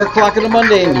O'clock on a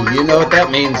Monday, and you know what that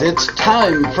means. It's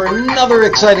time for another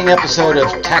exciting episode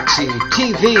of Taxi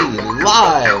TV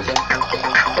Live.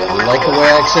 Like the way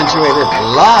I accentuated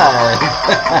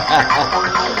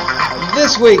live.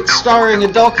 This week, starring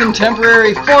adult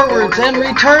contemporary forwards and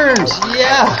returns.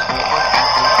 Yeah.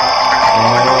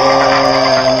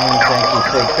 And thank you,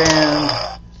 fake band.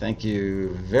 Thank you,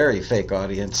 very fake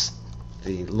audience.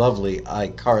 The lovely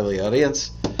iCarly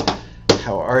audience.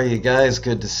 How are you guys?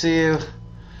 Good to see you.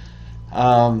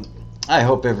 I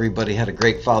hope everybody had a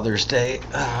great Father's Day.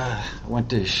 I went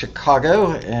to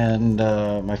Chicago, and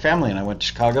my family and I went to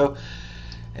Chicago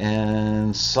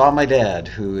and saw my dad,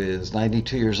 who is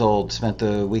 92 years old. Spent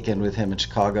the weekend with him in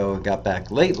Chicago and got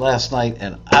back late last night,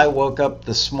 and I woke up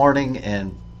this morning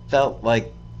and felt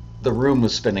like the room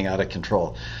was spinning out of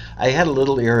control. I had a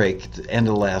little earache at the end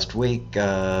of last week.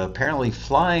 Apparently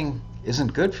flying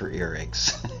isn't good for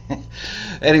earaches.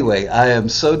 Anyway, I am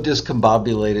so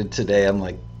discombobulated today. I'm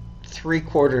like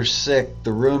 3/4 sick.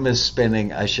 The room is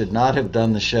spinning. I should not have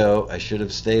done the show. I should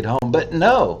have stayed home. But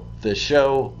no, the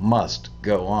show must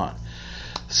go on.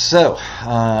 So,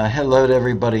 hello to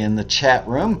everybody in the chat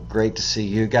room. Great to see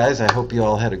you guys. I hope you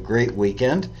all had a great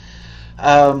weekend.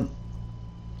 I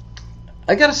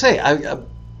gotta say,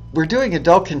 we're doing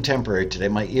adult contemporary today.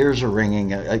 My ears are ringing.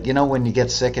 You know when you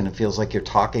get sick and it feels like you're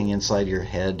talking inside your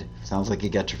head? Sounds like you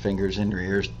got your fingers in your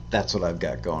ears. That's what I've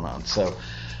got going on. So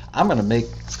I'm going to make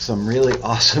some really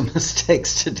awesome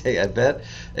mistakes today, I bet.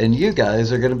 And you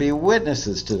guys are going to be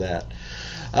witnesses to that.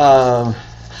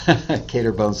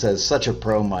 Caterbone says, such a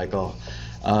pro, Michael.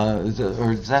 Or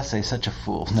does that say such a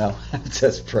fool? No, it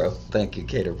says pro. Thank you,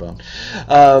 Caterbone.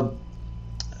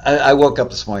 I woke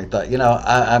up this morning and thought,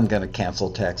 I'm going to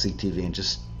cancel Taxi TV and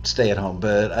just stay at home.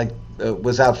 But I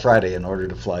was out Friday in order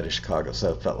to fly to Chicago,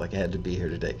 so I felt like I had to be here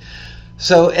today.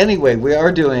 So anyway, we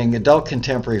are doing adult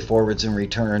contemporary forwards and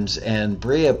returns, and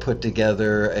Bria put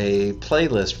together a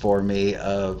playlist for me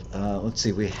of, let's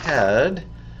see, we had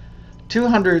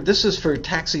 200, this is for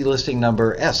taxi listing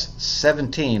number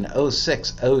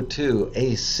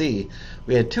S170602AC.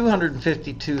 We had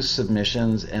 252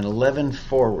 submissions and 11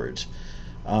 forwards.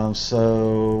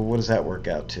 So what does that work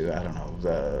out to? I don't know,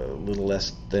 a little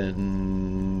less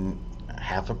than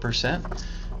 0.5%.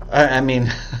 I mean,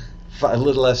 a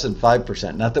little less than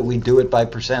 5%. Not that we do it by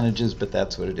percentages, but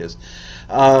that's what it is.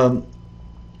 And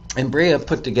Bria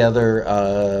put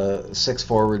together 6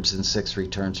 forwards and 6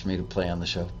 returns for me to play on the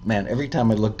show. Man, every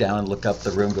time I look down and look up,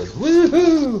 the room goes,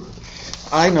 woohoo!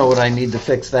 I know what I need to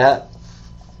fix that.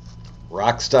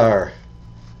 Rockstar.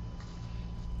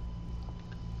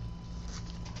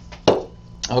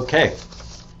 Okay.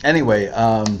 Anyway,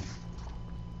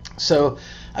 so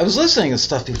I was listening to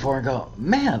stuff before and go,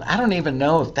 man, I don't even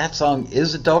know if that song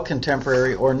is adult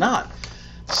contemporary or not.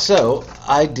 So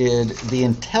I did the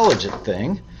intelligent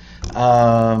thing.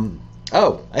 And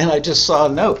I just saw a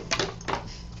note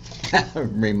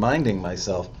reminding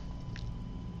myself.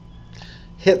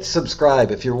 Hit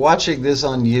subscribe. If you're watching this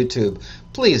on YouTube,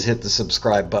 please hit the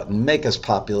subscribe button. Make us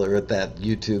popular at that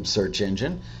YouTube search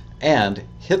engine. And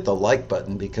hit the like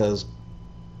button because,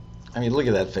 I mean, look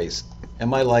at that face.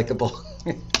 Am I likable?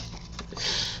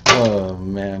 Oh,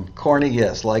 man. Corny,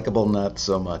 yes. Likable, not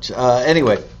so much.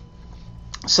 Anyway,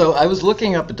 so I was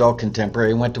looking up adult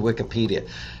contemporary and went to Wikipedia.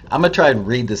 I'm going to try and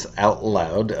read this out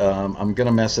loud. I'm going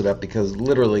to mess it up because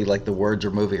literally, like, the words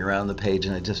are moving around the page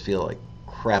and I just feel like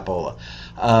crapola.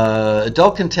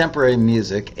 Adult contemporary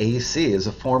music, AC, is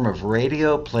a form of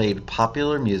radio-played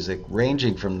popular music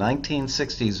ranging from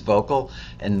 1960s vocal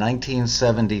and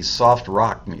 1970s soft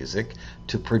rock music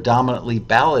to predominantly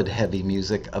ballad-heavy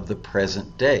music of the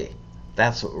present day.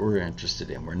 That's what we're interested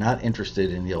in. We're not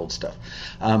interested in the old stuff.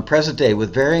 Present day,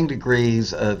 with varying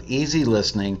degrees of easy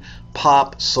listening,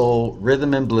 pop, soul,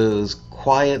 rhythm and blues,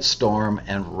 quiet storm,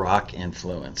 and rock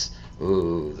influence.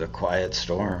 Ooh, the quiet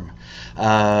storm.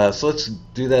 So let's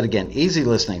do that again. Easy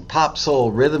listening, pop,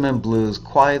 soul, rhythm and blues,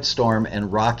 quiet storm,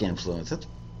 and rock influence. That's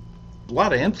a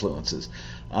lot of influences.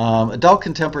 Adult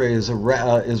contemporary is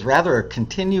rather a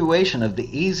continuation of the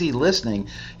easy listening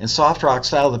and soft rock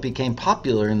style that became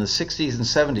popular in the 60s and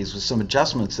 70s with some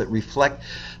adjustments that reflect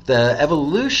the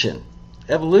evolution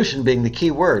being the key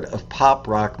word, of pop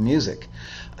rock music.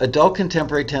 Adult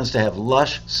contemporary tends to have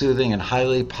lush, soothing, and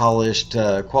highly polished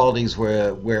qualities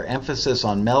where emphasis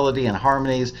on melody and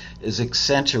harmonies is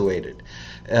accentuated.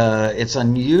 It's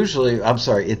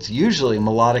usually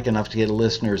melodic enough to get a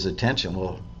listener's attention.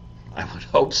 Well, I would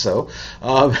hope so.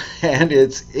 And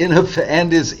is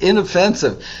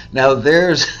inoffensive. Now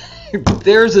there's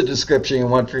there's a description you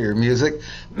want for your music.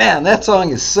 Man, that song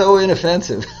is so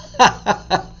inoffensive.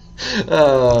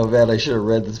 Oh man, I should have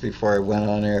read this before I went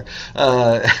on air.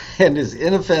 And is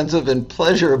inoffensive and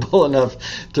pleasurable enough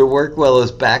to work well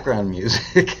as background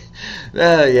music.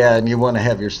 Yeah, and you want to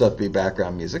have your stuff be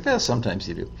background music. Sometimes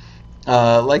you do.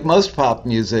 Like most pop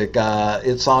music,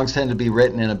 its songs tend to be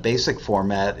written in a basic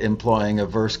format, employing a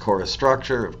verse-chorus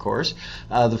structure, of course.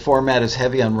 The format is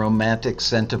heavy on romantic,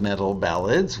 sentimental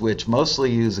ballads, which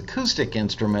mostly use acoustic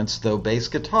instruments, though bass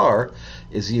guitar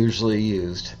is usually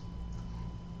used.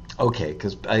 Okay,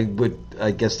 because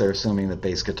I guess they're assuming that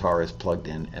bass guitar is plugged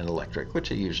in and electric, which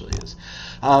it usually is.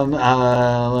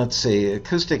 Let's see,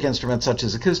 acoustic instruments such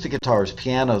as acoustic guitars,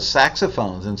 pianos,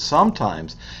 saxophones, and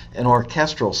sometimes an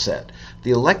orchestral set.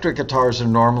 The electric guitars are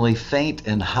normally faint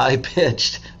and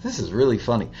high-pitched. This is really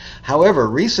funny. However,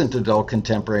 recent adult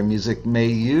contemporary music may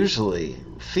usually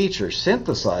feature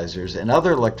synthesizers and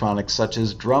other electronics such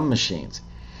as drum machines.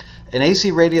 An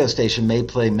AC radio station may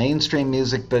play mainstream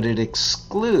music, but it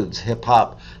excludes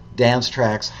hip-hop, dance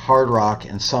tracks, hard rock,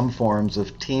 and some forms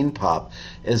of teen pop,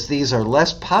 as these are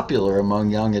less popular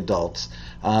among young adults,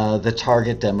 the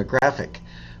target demographic.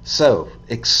 So,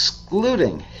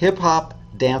 excluding hip-hop,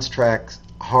 dance tracks,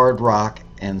 hard rock,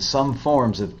 and some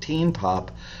forms of teen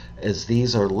pop, as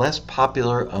these are less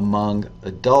popular among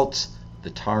adults, the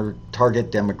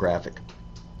target demographic.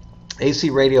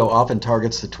 AC radio often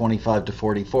targets the 25 to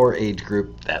 44 age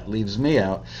group. That leaves me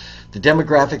out. The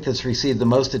demographic that's received the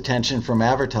most attention from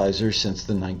advertisers since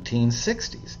the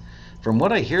 1960s. From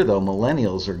what I hear, though,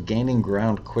 millennials are gaining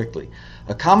ground quickly.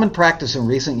 A common practice in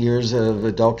recent years of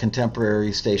adult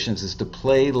contemporary stations is to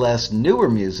play less newer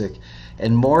music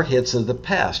and more hits of the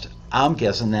past. I'm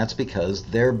guessing that's because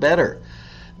they're better.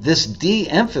 This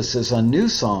de-emphasis on new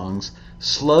songs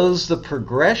slows the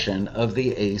progression of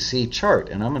the AC chart,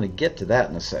 and I'm going to get to that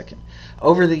in a second.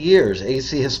 Over the years,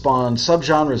 AC has spawned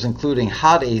subgenres including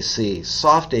hot AC,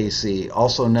 soft AC,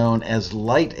 also known as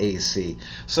light AC.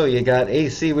 So you got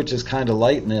AC, which is kind of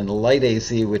light, and then light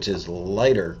AC, which is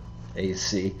lighter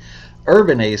AC.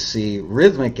 Urban AC,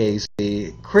 rhythmic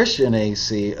AC, Christian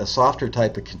AC, a softer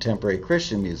type of contemporary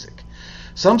Christian music.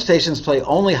 Some stations play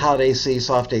only hot AC,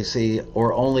 soft AC,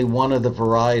 or only one of the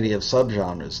variety of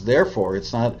subgenres. Therefore,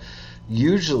 it's not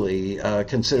usually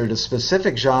considered a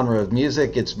specific genre of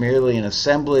music. It's merely an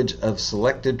assemblage of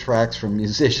selected tracks from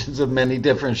musicians of many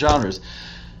different genres.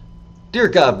 Dear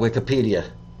God, Wikipedia,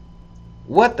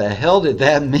 what the hell did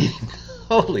that mean?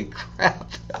 Holy crap.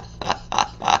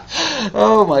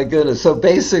 Oh my goodness. So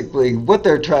basically what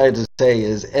they're trying to say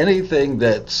is anything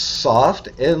that's soft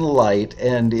and light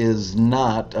and is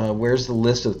not, where's the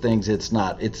list of things it's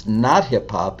not? It's not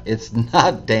hip hop, it's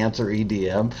not dance or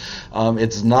EDM,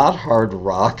 it's not hard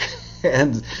rock,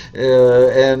 and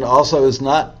also is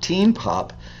not teen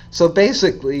pop. So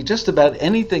basically, just about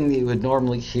anything that you would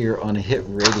normally hear on a hit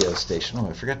radio station. Oh,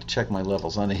 I forgot to check my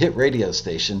levels. On a hit radio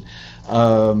station,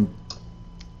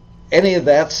 any of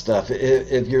that stuff,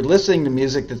 if you're listening to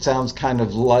music that sounds kind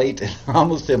of light and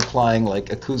almost implying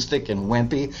like acoustic and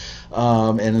wimpy,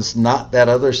 and it's not that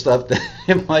other stuff, then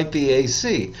it might be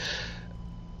AC.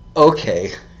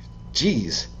 Okay,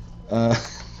 geez. Man,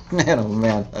 oh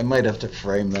man, I might have to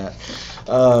frame that.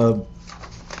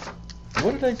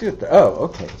 What did I do? Oh,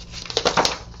 okay.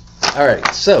 All right,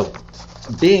 so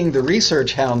being the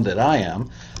research hound that I am,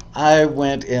 I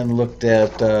went and looked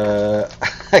at,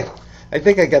 I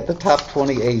think I got the top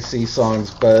 20 AC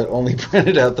songs, but only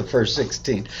printed out the first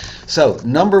 16. So,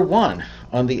 number one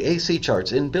on the AC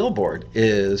charts in Billboard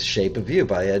is Shape of You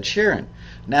by Ed Sheeran.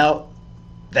 Now,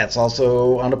 that's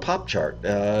also on a pop chart,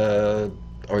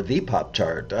 or the pop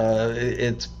chart.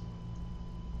 It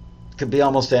could be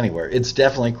almost anywhere. It's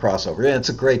definitely crossover. And it's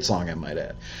a great song, I might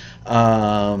add.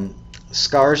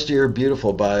 Scars to Your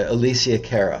Beautiful by Alicia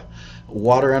Cara.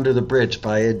 Water Under the Bridge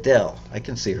by Adele. I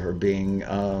can see her being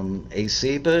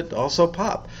AC, but also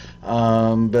pop.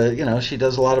 But, you know, she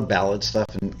does a lot of ballad stuff,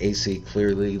 and AC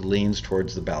clearly leans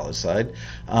towards the ballad side.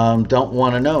 Don't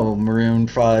Want to Know, Maroon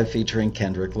 5 featuring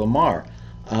Kendrick Lamar.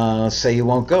 Say You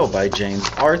Won't Go by James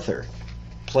Arthur.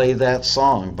 Play That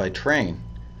Song by Train.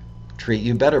 Treat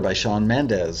You Better by Shawn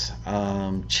Mendes.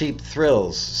 Cheap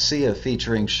Thrills, Sia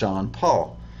featuring Sean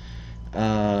Paul.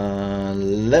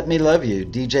 Let Me Love You,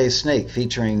 DJ Snake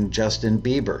featuring Justin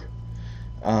Bieber.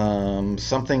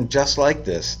 Something Just Like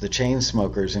This, The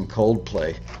Chainsmokers and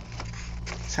Coldplay.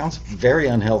 Sounds very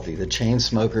unhealthy, The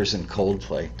Chainsmokers and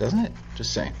Coldplay, doesn't it?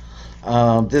 Just saying.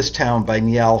 This Town by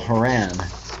Niall Horan.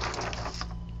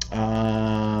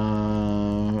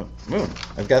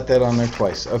 I've got that on there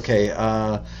twice. Okay,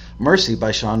 Mercy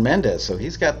by Shawn Mendes, so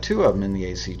he's got two of them in the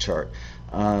AC chart.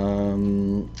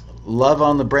 Love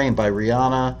on the Brain by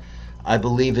Rihanna. I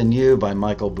Believe in You by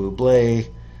Michael Bublé.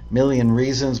 Million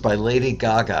Reasons by Lady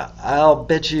Gaga. I'll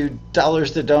bet you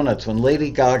dollars to donuts when Lady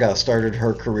Gaga started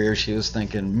her career, she was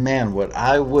thinking, man, what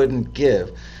I wouldn't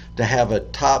give to have a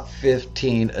top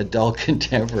 15 adult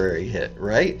contemporary hit,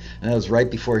 right? And that was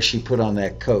right before she put on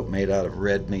that coat made out of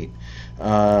red meat.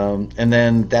 And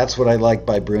then That's What I Like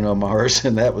by Bruno Mars,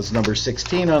 and that was number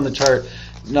 16 on the chart.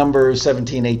 Number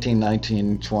 17, 18,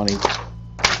 19, 20.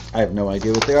 I have no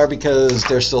idea what they are because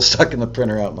they're still stuck in the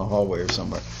printer out in the hallway or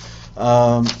somewhere.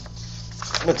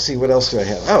 Let's see, what else do I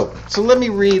have? Oh, so let me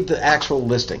read the actual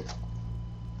listing.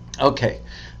 Okay,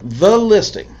 the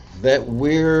listing that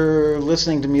we're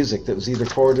listening to music that was either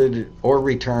forwarded or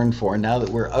returned for, now that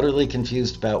we're utterly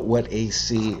confused about what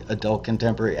AC adult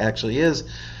contemporary actually is.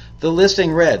 The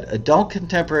listing read, adult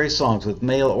contemporary songs with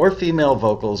male or female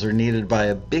vocals are needed by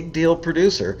a big deal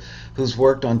producer who's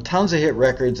worked on tons of hit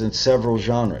records in several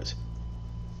genres.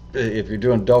 If you're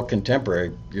doing adult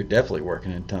contemporary, you're definitely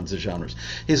working in tons of genres.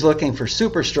 He's looking for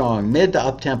super strong, mid to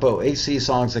up-tempo AC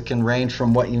songs that can range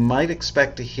from what you might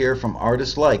expect to hear from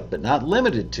artists like, but not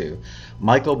limited to,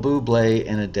 Michael Bublé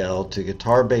and Adele, to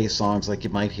guitar-based songs like you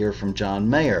might hear from John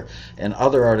Mayer and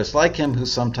other artists like him who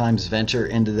sometimes venture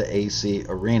into the AC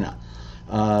arena.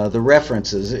 The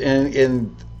references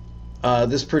in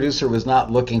this producer was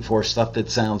not looking for stuff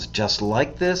that sounds just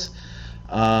like this.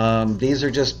 These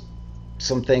are just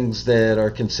some things that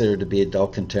are considered to be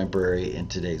adult contemporary in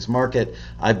today's market.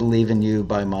 I Believe in You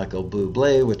by Michael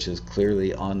Bublé, which is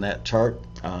clearly on that chart.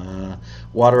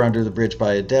 Water Under the Bridge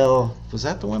by Adele. Was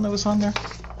that the one that was on there?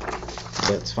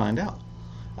 Let's find out.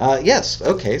 Yes,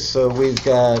 okay, so we've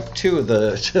got two of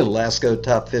the Lasco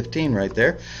top 15 right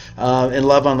there. And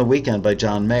Love on the Weekend by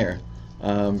John Mayer.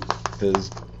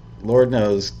 Because Lord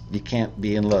knows you can't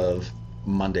be in love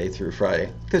Monday through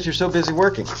Friday because you're so busy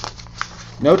working.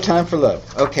 No time for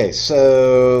love. Okay,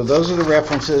 so those are the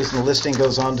references, and the listing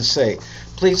goes on to say,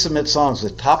 please submit songs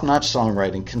with top-notch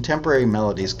songwriting, contemporary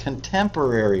melodies,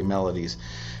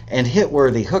 and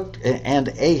hit-worthy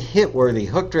a hit-worthy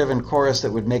hook-driven chorus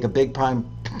that would make a big-time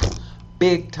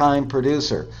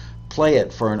producer play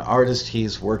it for an artist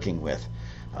he's working with.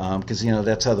 Because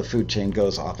that's how the food chain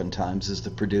goes oftentimes, is the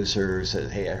producer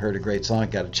says, hey, I heard a great song,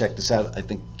 got to check this out, I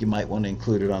think you might want to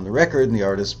include it on the record, and the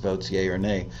artist votes yay or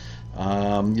nay.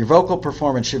 Your vocal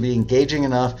performance should be engaging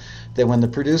enough that when the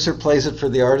producer plays it for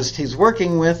the artist he's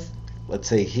working with, let's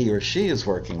say he or she is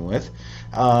working with,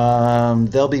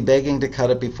 they'll be begging to cut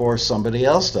it before somebody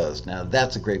else does. Now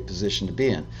that's a great position to be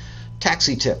in.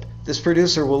 Taxi tip. This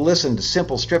producer will listen to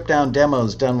simple stripped-down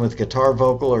demos done with guitar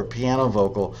vocal or piano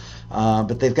vocal,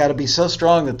 but they've got to be so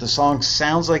strong that the song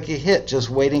sounds like a hit, just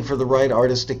waiting for the right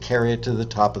artist to carry it to the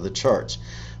top of the charts.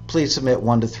 Please submit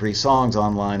 1 to 3 songs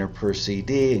online or per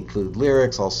CD. Include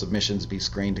lyrics. All submissions be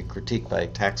screened and critiqued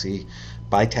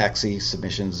by Taxi.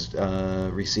 Submissions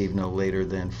received no later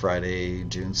than Friday,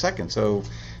 June 2nd. So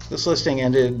this listing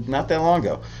ended not that long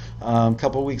ago, a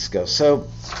couple weeks ago. So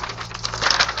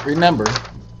remember,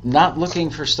 not looking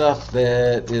for stuff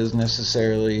that is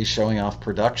necessarily showing off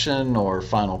production or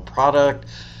final product.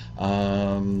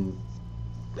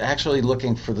 Actually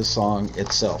looking for the song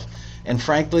itself. And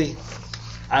frankly,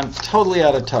 I'm totally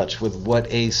out of touch with what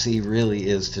AC really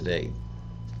is today.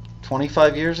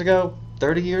 25 years ago,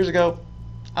 30 years ago,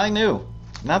 I knew.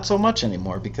 Not so much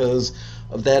anymore because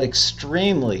of that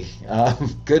extremely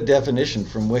good definition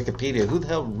from Wikipedia. Who the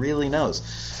hell really knows?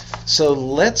 So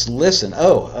let's listen.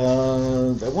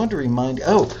 I wanted to remind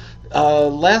you. I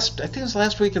think it was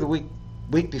last week or the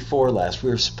week before last, we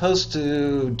were supposed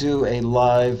to do a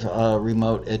live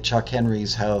remote at Chuck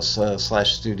Henry's house /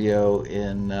 studio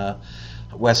in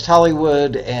West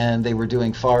Hollywood, and they were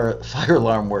doing fire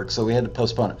alarm work, so we had to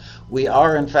postpone it. We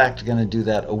are, in fact, going to do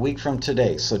that a week from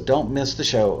today, so don't miss the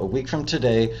show. A week from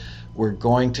today, we're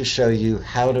going to show you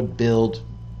how to build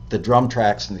the drum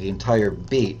tracks and the entire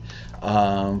beat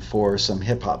for some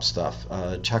hip-hop stuff.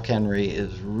 Chuck Henry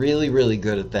is really, really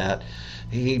good at that.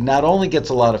 He not only gets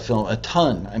a lot of film, a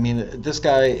ton. I mean, this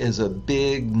guy is a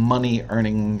big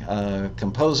money-earning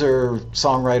composer,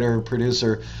 songwriter,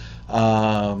 producer,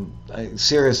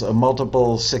 serious, a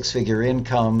multiple six-figure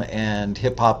income, and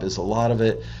hip-hop is a lot of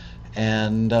it,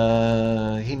 and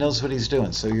he knows what he's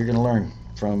doing, so you're going to learn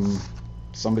from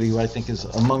somebody who I think is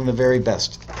among the very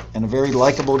best, and a very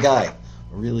likable guy,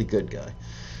 a really good guy.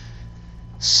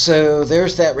 So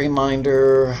there's that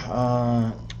reminder,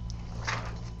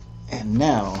 and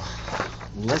now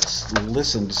let's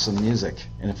listen to some music.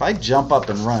 And if I jump up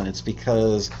and run, it's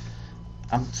because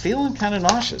I'm feeling kind of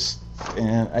nauseous.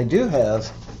 And I do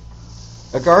have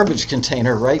a garbage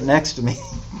container right next to me,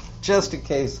 just in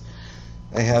case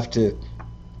I have to,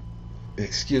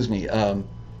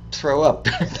 throw up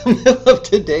in the middle of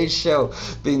today's show.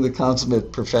 Being the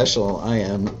consummate professional I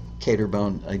am,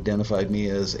 Caterbone identified me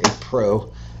as a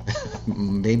pro.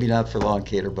 Maybe not for long,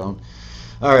 Caterbone.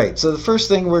 All right, so the first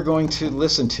thing we're going to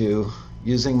listen to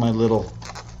using my little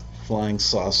flying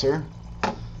saucer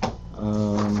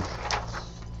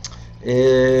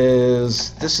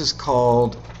this is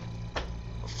called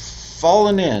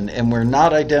Fallen In, and we're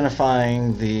not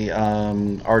identifying the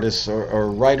artists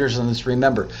or writers on this.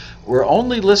 Remember, we're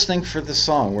only listening for the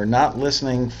song. We're not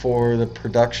listening for the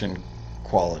production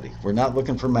quality. We're not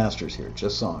looking for masters here,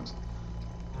 just songs.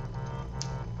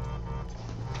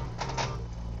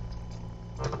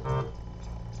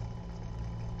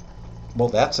 Well,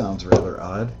 that sounds rather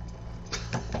odd.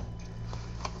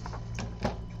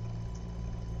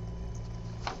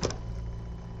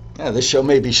 Yeah, this show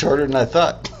may be shorter than I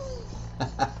thought.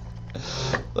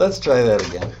 Let's try that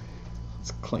again.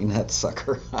 Let's clean that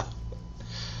sucker out.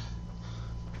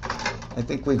 I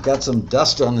think we've got some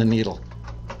dust on the needle.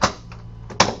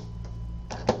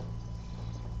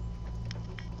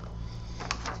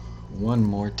 One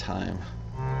more time.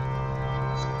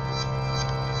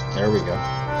 There we go.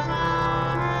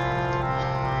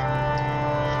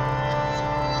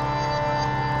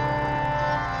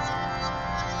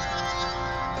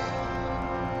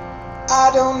 I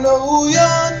don't know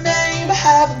your name,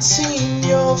 haven't seen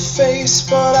your face,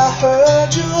 but I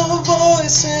heard your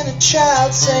voice in a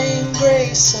child saying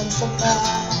grace, and for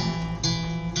now,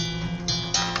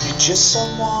 you're just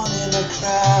someone in a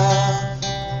crowd.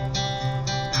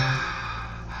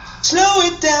 Slow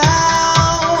it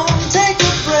down, take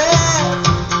a breath,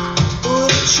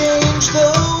 would it change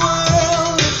the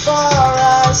world if our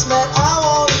eyes met? I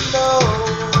wanna know,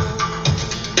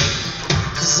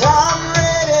 'cause I'm ready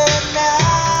now.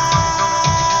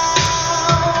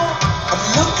 I'm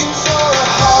looking for a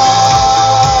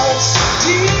heart so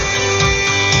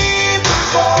deep and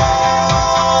falling.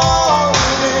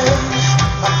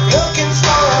 I'm looking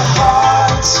for a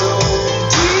heart so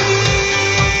deep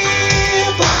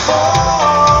and falling.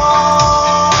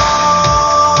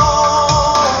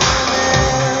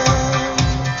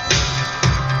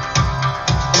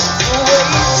 Way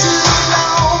too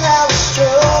long I was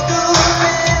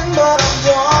struggling, but I'm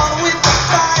done with the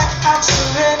fight. I'm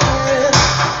surrendering,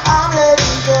 I'm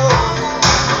letting go.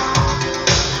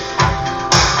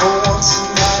 For once in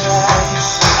my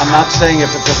life, I'm not saying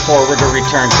if it's a forward or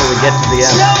return till we get to the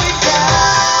end. slow it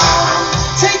down,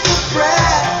 take a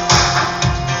breath.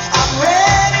 I'm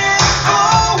ready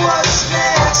for what's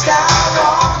next. I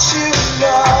want you to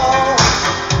know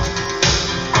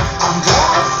I'm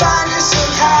gonna find you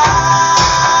somehow.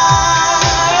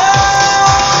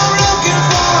 I'm looking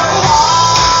for a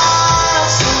heart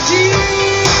so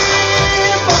deep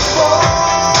and falling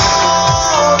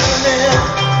in.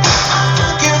 I'm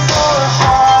looking for a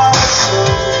heart so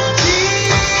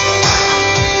deep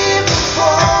and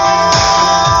falling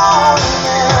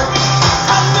in.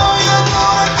 I know you're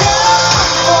gonna come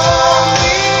for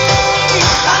me.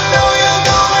 I know you're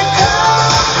gonna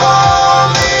come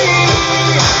for me.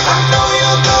 I know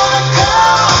you're gonna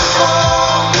come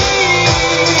for me.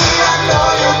 I know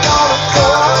you're gonna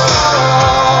come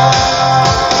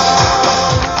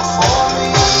for me.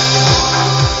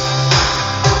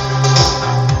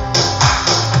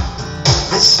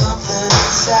 There's something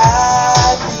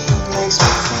inside me makes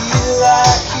me feel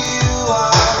like you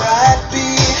are right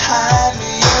behind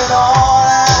me, and all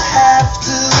I have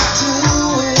to do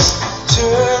is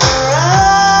turn around.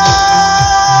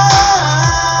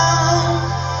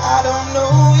 I don't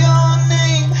know your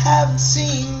name, haven't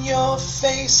seen your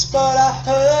face, but I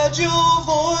heard your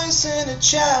voice in a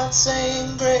child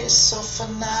saying grace. So for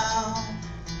now,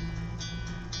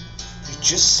 you're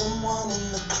just someone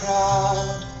in the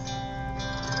crowd.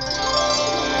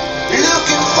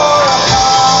 Looking for a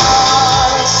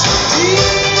heart so deep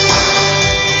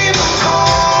and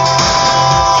falling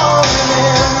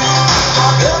in.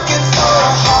 I'm looking for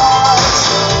a heart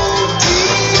so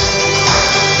deep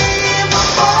and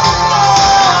falling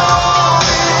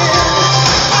in.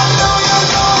 I know you're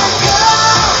gonna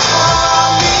come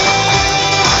for me.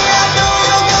 I know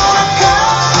you're gonna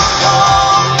come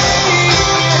for me.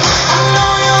 I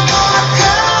know you're gonna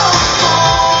come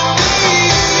for me.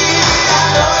 I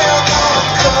know you're gonna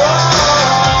come for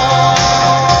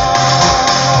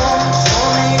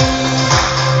me.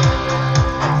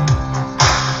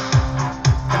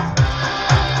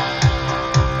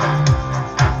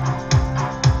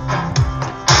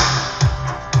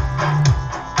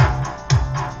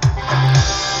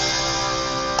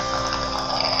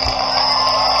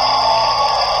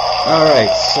 All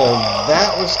right, so that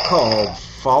was called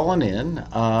Fallen In.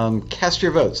 Cast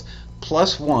your votes.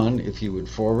 +1 if you would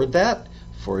forward that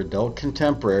for adult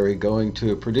contemporary going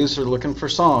to a producer looking for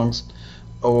songs,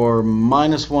 or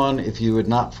 -1 if you would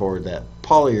not forward that.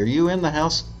 Polly, are you in the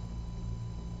house?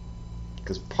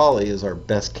 Because Polly is our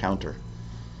best counter.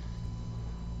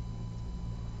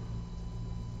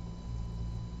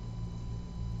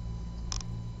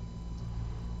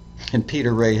 And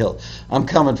Peter Rayhill, I'm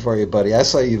coming for you, buddy. I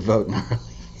saw you voting early.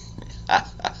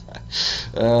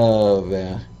 Oh,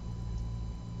 man.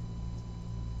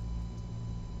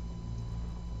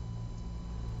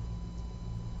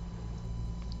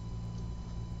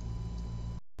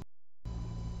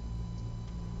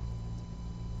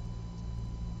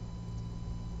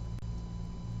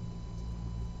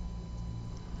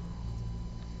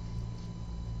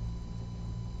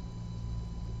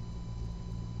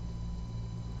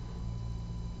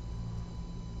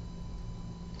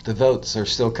 The votes are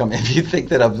still coming. If you think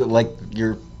that I'm like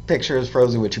your picture is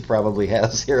frozen, which it probably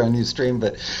has here on Ustream,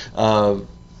 but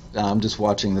I'm just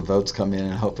watching the votes come in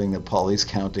and hoping that Paulie's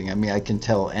counting. I mean, I can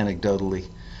tell anecdotally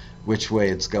which way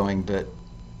it's going, but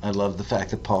I love the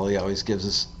fact that Paulie always gives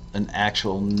us an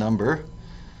actual number.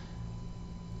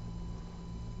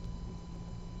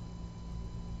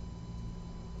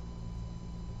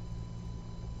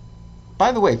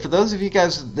 By the way, for those of you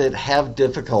guys that have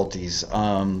difficulties,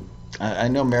 I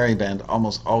know Mary Band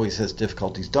almost always has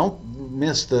difficulties. Don't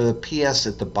miss the PS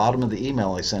at the bottom of the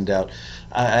email I send out.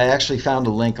 I actually found a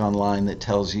link online that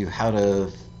tells you how to,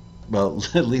 well,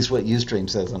 at least what Ustream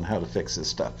says on how to fix this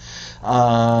stuff.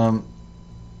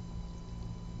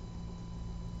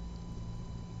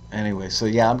 Anyway, so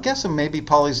yeah, I'm guessing maybe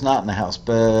Paulie's not in the house,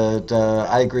 but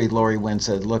I agree. Lori Wynn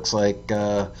said looks like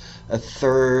a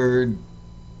third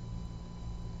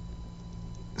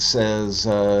says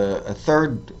a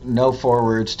third no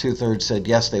forwards, 2/3 said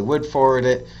yes they would forward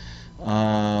it,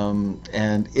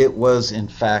 and it was in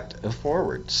fact a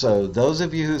forward. So those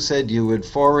of you who said you would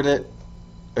forward it,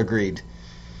 agreed.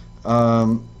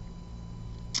 All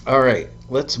right,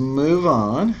 let's move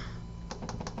on.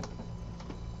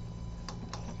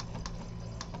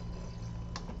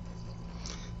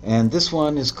 And this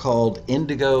one is called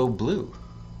Indigo Blue.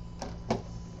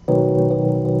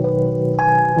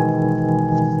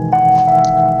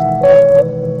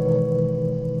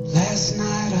 Last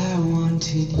night I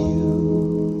wanted you,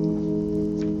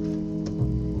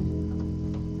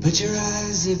 but your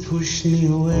eyes, they pushed me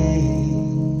away.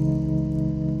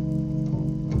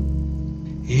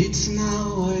 It's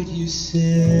not what you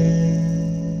said,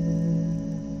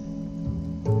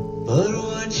 but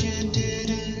what you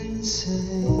didn't say.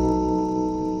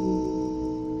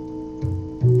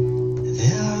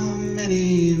 There are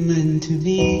many meant to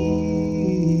be.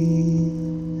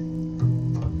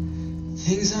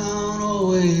 Things aren't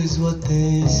always what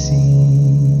they seem.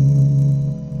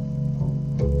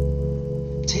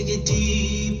 Take a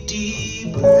deep,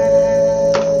 deep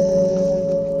breath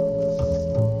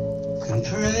and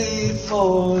pray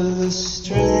for the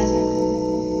strength.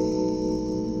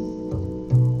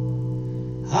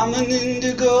 I'm an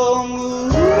indigo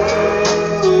moon.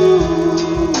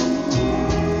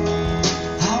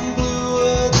 I'm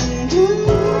bluer than blue.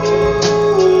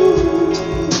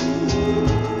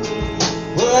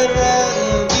 Well, I'd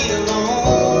rather be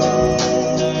alone,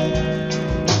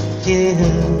 yeah,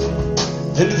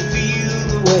 than to feel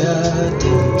the way I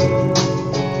do.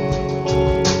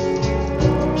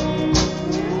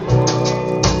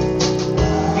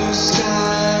 Blue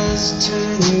skies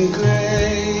turning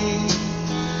gray,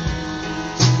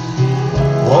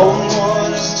 warm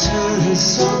waters turning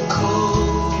so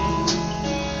cold,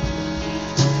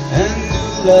 and new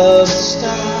love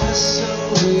starts so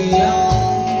young.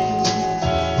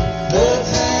 But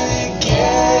then it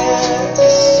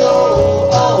gets so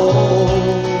old.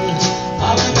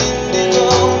 I'm an indigo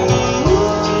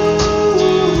moon.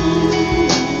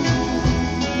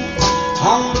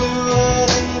 I'm bluer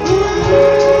than blue.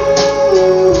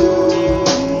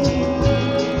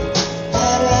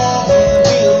 I'd rather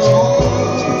be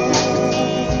alone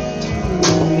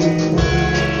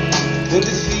than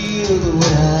to feel the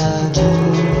way I do.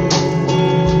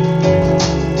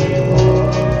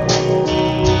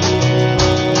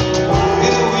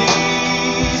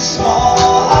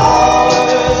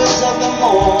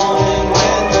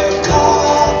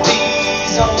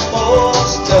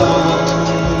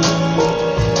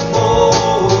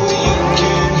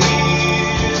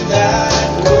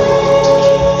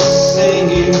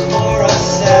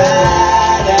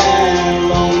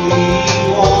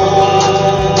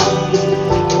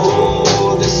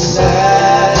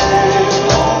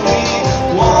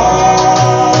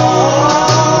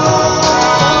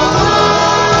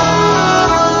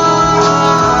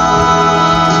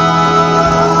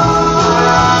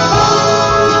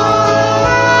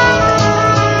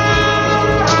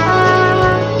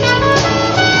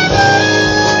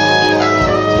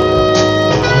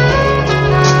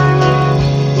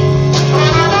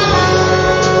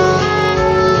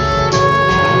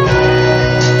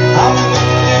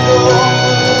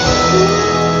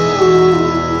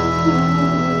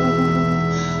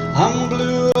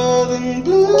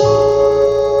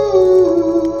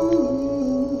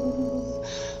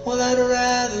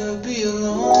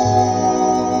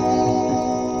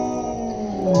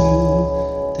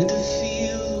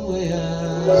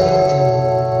 All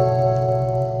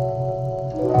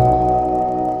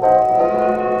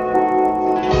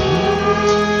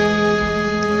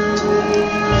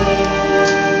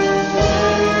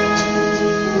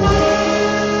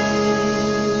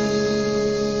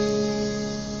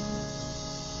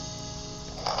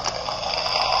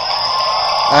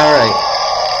right.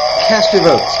 Cast your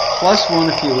votes. +1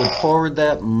 if you would forward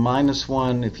that,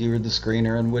 -1 if you were the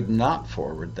screener and would not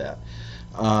forward that.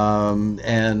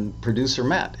 And producer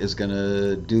Matt is going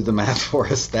to do the math for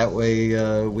us. That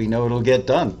way we know it'll get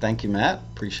done. Thank you, Matt.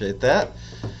 Appreciate that.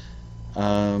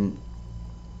 All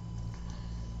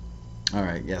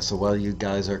right. Yeah, so while you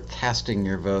guys are casting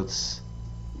your votes,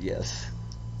 yes.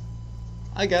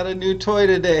 I got a new toy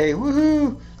today.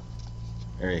 Woohoo!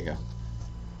 There you go.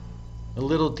 A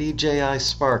little DJI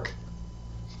Spark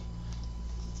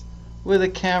with a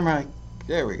camera.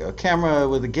 There we go. Camera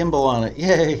with a gimbal on it.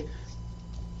 Yay!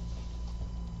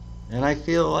 And I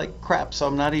feel like crap, so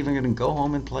I'm not even going to go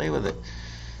home and play with it.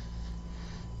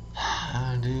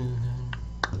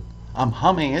 I'm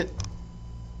humming it.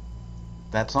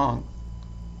 That song.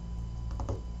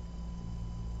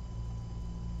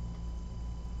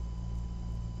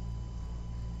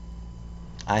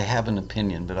 I have an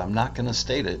opinion, but I'm not going to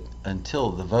state it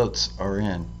until the votes are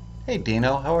in. Hey,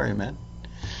 Dino, how are you, man?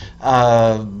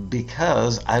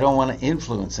 Because I don't want to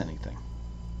influence anything.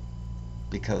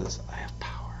 Because I have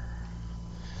power.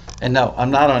 And no, I'm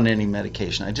not on any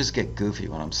medication. I just get goofy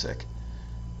when I'm sick.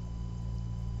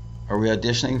 Are we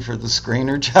auditioning for the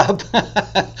screener job?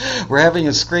 We're having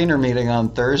a screener meeting on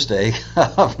Thursday.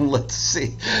 Let's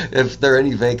see if there are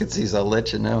any vacancies. I'll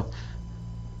let you know.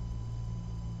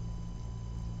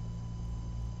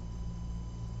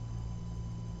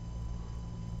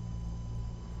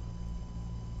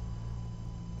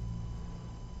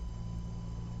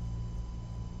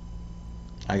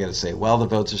 I got to say, while the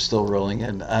votes are still rolling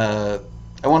in, I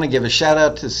want to give a shout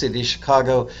out to the city of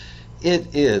Chicago.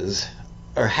 It is,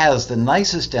 or has, the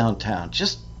nicest downtown.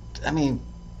 Just, I mean,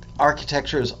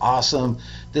 architecture is awesome.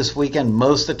 This weekend,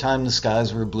 most of the time, the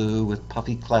skies were blue with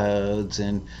puffy clouds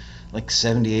and like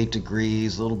 78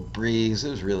 degrees, a little breeze. It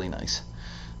was really nice.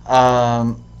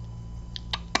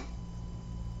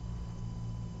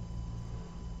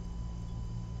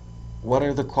 What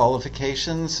are the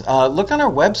qualifications? Look on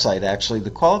our website, actually. The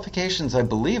qualifications, I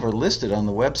believe, are listed on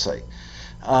the website.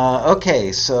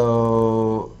 Okay,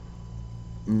 so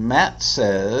Matt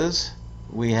says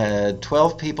we had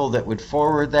 12 people that would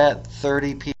forward that,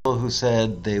 30 people who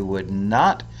said they would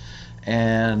not,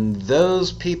 and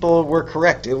those people were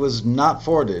correct. It was not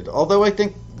forwarded, although I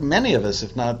think many of us,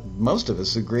 if not most of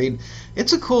us, agreed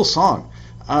it's a cool song.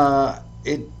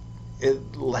 It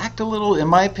lacked a little, in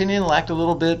my opinion, lacked a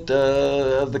little bit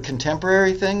of the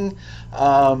contemporary thing.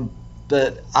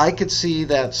 But I could see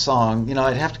that song. You know,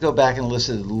 I'd have to go back and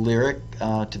listen to the lyric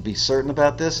to be certain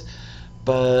about this.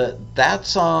 But that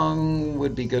song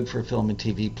would be good for film and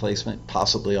TV placement,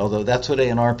 possibly. Although that's what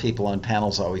A&R people on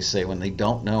panels always say when they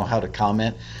don't know how to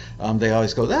comment. They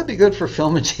always go, that'd be good for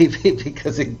film and TV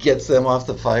because it gets them off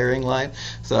the firing line.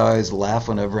 So I always laugh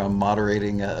whenever I'm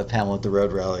moderating a panel at the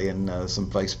Road Rally and some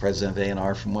vice president of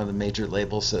A&R from one of the major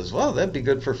labels says, well, that'd be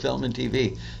good for film and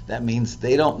TV. That means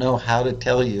they don't know how to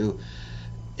tell you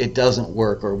it doesn't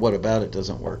work or what about it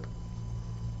doesn't work.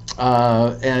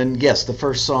 And yes, the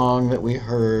first song that we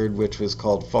heard, which was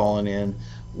called Fallen In,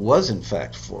 was in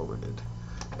fact forwarded.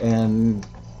 And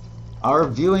our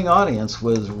viewing audience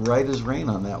was right as rain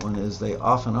on that one, as they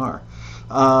often are.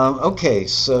 Okay,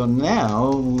 so now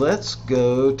let's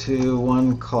go to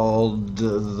one called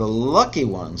The Lucky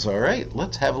Ones. All right,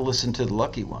 let's have a listen to The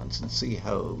Lucky Ones and see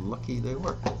how lucky they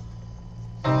were.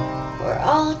 We're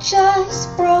all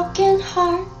just broken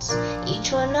hearts,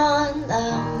 each one on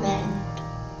the mend.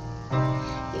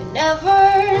 You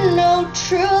never know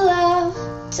true love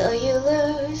till you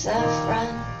lose a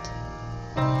friend.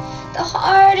 The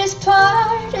hardest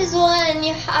part is when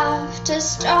you have to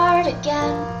start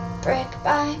again, brick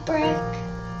by brick,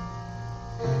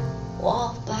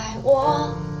 wall by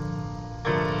wall.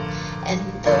 And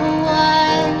the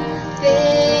one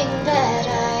thing that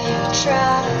I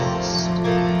trust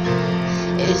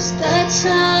is the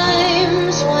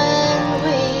times when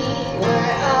we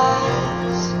were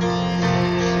us.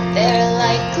 They're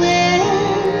like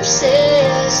glimpses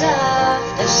of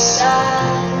the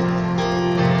sun.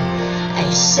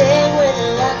 I say we're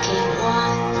the lucky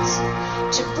ones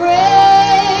to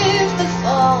brave the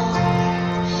fall.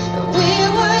 We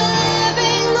were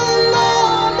living the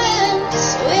moments,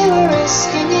 we were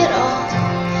risking it all.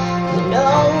 You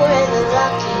know we're the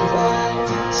lucky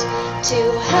ones to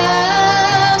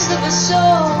have the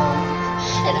soul.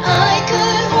 And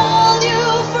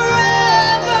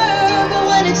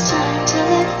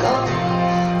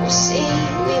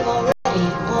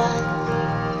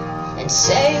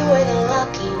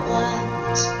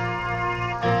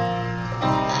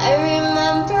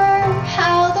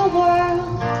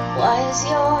as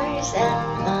yours and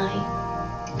mine.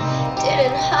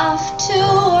 Didn't have to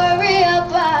worry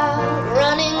about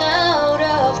running out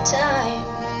of time.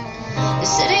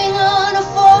 Sitting on a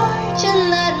fortune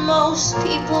that most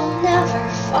people never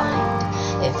find.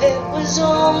 If it was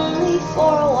only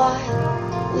for a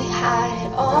while, we had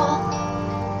it all.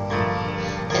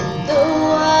 And the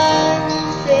one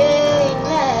thing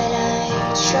that I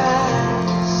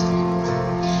trust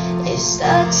is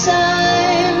the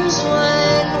times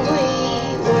when we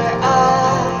were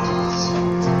ours.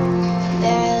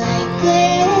 They're like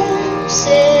glimpses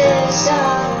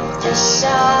of the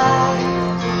sun.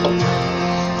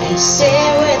 They say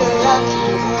we're the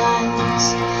lucky ones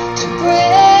to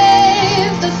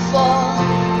brave the fall.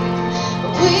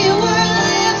 We were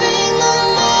living the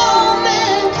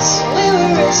moments, we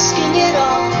were risking it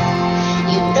all.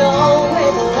 You know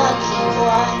we're the lucky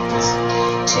ones,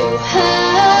 two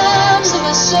halves of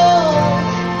a soul.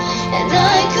 And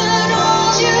I could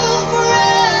hold you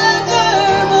forever,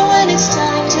 but when it's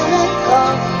time to let go,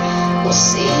 we'll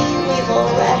see we've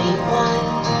already won.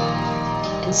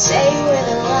 And say we're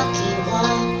the lucky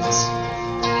ones.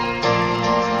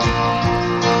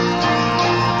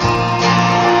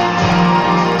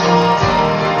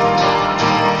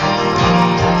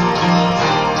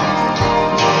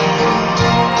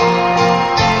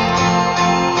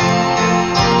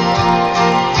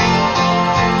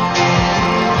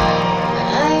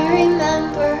 I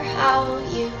remember how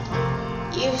you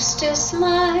used to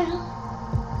smile.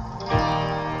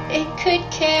 It could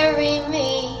carry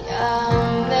me a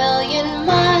million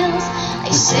miles. I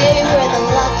say we're the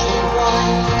lucky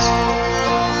ones.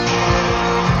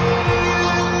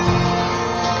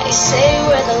 I say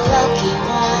we're the lucky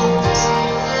ones.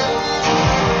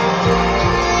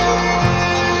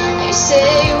 I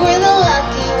say we're the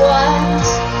lucky ones.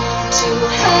 Two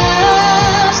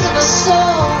halves of a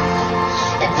soul.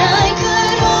 And I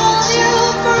could hold you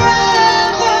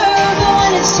forever, but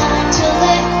when it's time to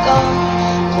let go,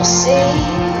 we'll see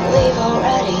we've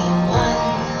already won.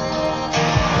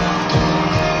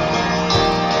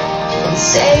 And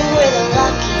say we're the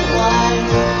lucky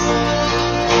ones.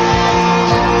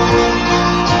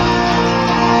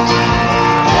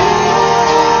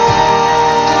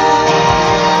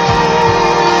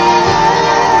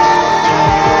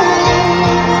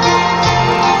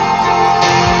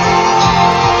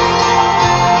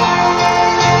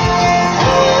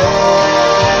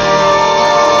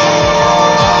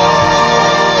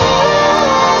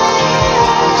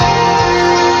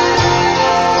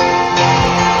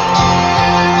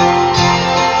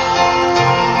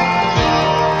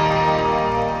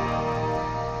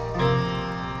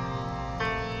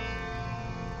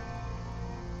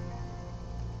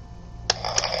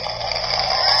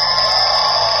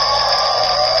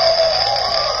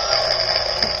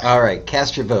 All right,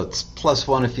 cast your votes.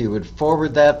 +1 if you would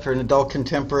forward that for an adult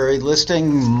contemporary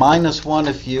listing, -1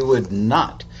 if you would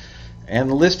not. And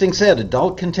the listing said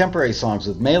adult contemporary songs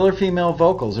with male or female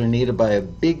vocals are needed by a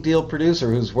big deal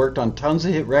producer who's worked on tons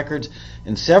of hit records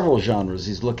in several genres.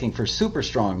 He's looking for super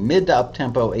strong mid to up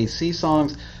tempo AC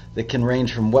songs that can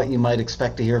range from what you might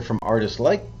expect to hear from artists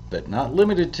like, but not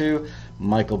limited to,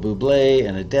 Michael Bublé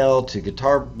and Adele, to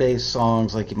guitar-based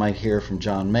songs like you might hear from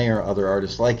John Mayer or other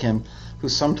artists like him, who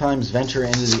sometimes venture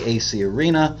into the AC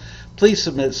arena. Please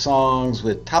submit songs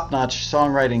with top-notch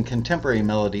songwriting, contemporary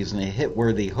melodies, and a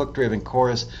hit-worthy, hook-driven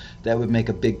chorus that would make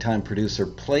a big-time producer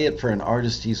play it for an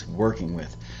artist he's working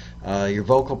with. Your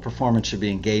vocal performance should be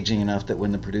engaging enough that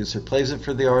when the producer plays it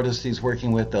for the artist he's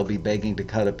working with, they'll be begging to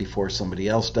cut it before somebody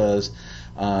else does.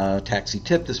 Taxi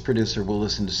tip, this producer will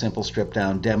listen to simple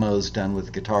stripped-down demos done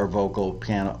with guitar vocal,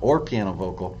 piano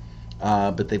vocal,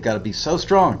 but they've got to be so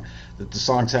strong that the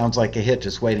song sounds like a hit,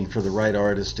 just waiting for the right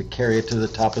artist to carry it to the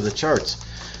top of the charts.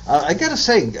 I gotta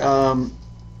say,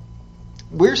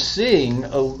 we're seeing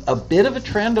a bit of a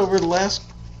trend over the last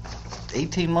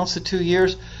 18 months to 2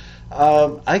 years.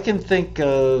 I can think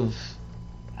of,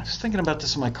 I was thinking about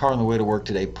this in my car on the way to work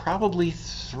today, probably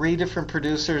 3 different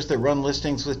producers that run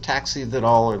listings with Taxi that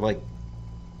all are like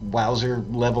wowzer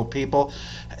level people,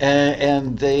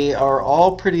 and they are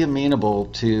all pretty amenable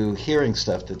to hearing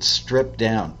stuff that's stripped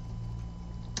down,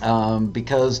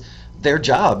 because their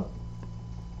job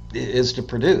is to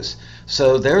produce.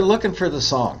 So they're looking for the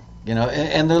song,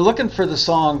 and they're looking for the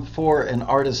song for an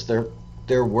artist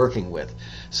they're working with.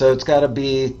 So it's got to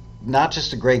be not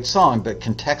just a great song, but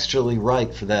contextually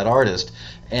right for that artist.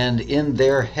 And in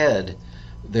their head,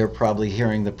 they're probably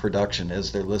hearing the production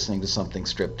as they're listening to something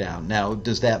stripped down. Now,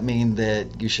 does that mean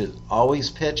that you should always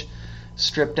pitch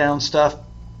stripped down stuff?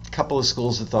 A couple of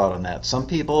schools of thought on that. Some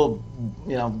people,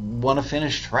 want a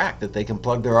finished track that they can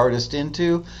plug their artist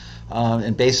into.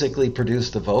 and basically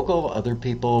produce the vocal. Other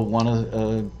people want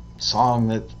a song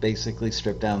that's basically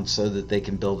stripped down so that they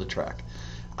can build a track.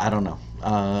 I don't know.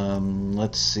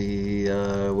 Let's see.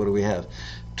 What do we have?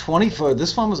 24.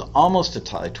 This one was almost a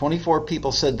tie. 24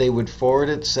 people said they would forward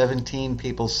it. 17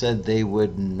 people said they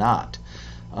would not.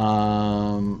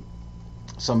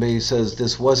 Somebody says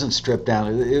this wasn't stripped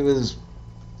down. It was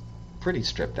pretty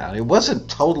stripped down. It wasn't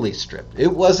totally stripped.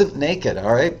 It wasn't naked,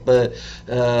 all right? But,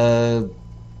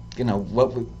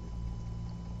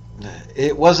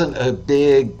 it wasn't a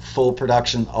big, full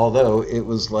production, although it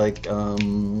was like,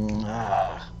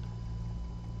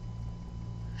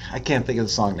 I can't think of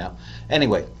the song now.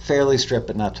 Anyway, fairly stripped,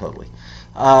 but not totally.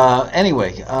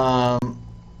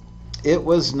 It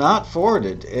was not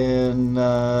forwarded, and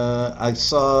I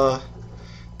saw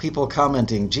people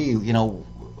commenting, gee,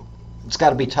 it's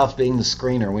got to be tough being the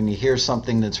screener when you hear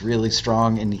something that's really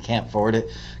strong and you can't forward it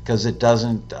because it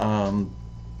doesn't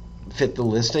fit the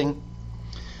listing.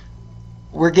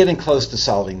 We're getting close to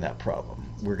solving that problem.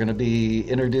 We're going to be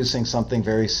introducing something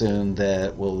very soon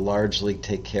that will largely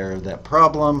take care of that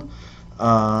problem,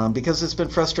 because it's been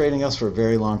frustrating us for a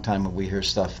very long time when we hear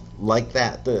stuff like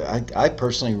that. I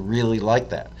personally really like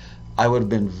that. I would have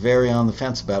been very on the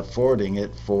fence about forwarding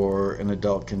it for an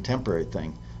adult contemporary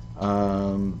thing.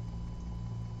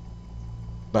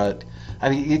 But, I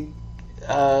mean,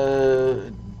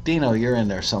 Dino, you're in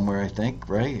there somewhere, I think,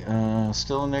 right?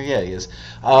 Still in there? Yeah, he is.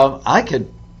 I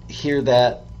could hear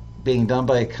that being done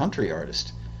by a country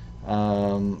artist.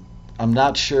 I'm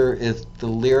not sure if the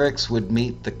lyrics would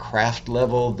meet the craft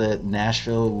level that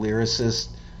Nashville lyricists,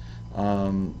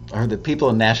 or the people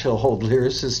in Nashville hold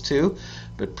lyricists to,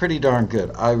 but pretty darn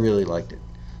good. I really liked it.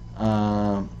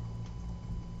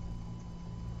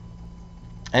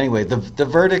 Anyway, the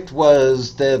verdict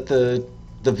was that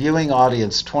the viewing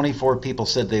audience, 24 people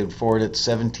said they would forward it,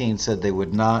 17 said they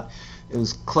would not. It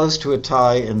was close to a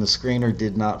tie, and the screener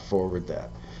did not forward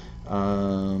that.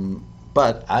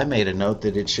 But I made a note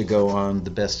that it should go on the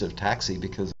Best of Taxi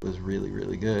because it was really,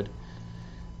 really good.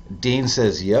 Dean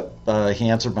says, yep. He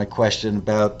answered my question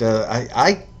about,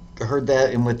 I heard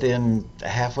that, and within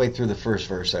halfway through the first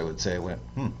verse, I would say, I went,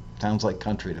 sounds like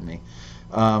country to me.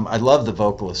 I love the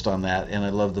vocalist on that, and I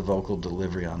love the vocal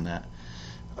delivery on that.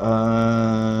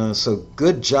 So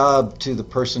good job to the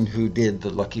person who did the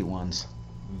Lucky Ones.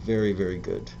 Very, very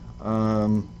good.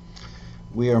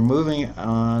 We are moving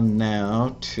on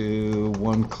now to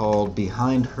one called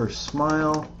Behind Her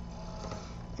Smile,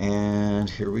 and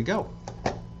here we go.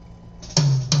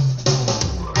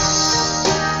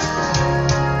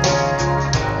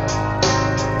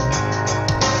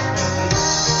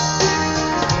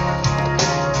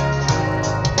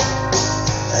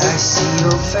 I see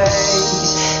your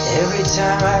face every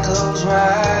time I close my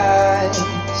eyes.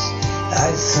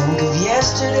 I think of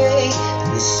yesterday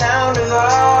and the sound of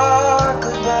our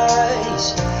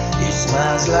goodbyes. Your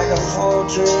smile's like a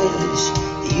fortress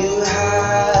you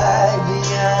hide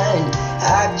behind.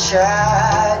 I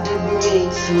tried to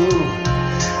break through,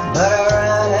 but I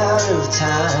ran out of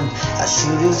time. I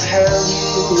should have held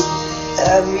you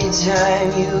every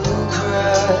time you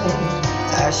cried.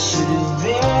 I should have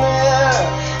been there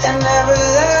and never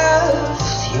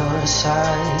left your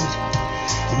side.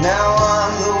 Now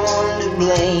I'm the one to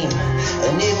blame,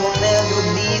 and it will never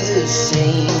be the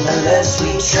same unless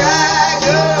we try,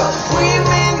 girl. We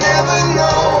may never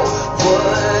know what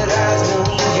lies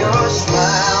beneath your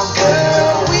smile,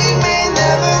 girl. We may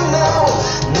never know,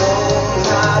 no,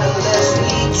 not unless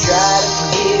we try to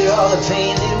forget all the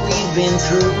pain that we've been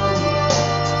through.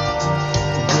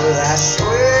 Girl, I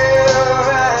swear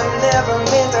I never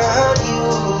meant to hurt you.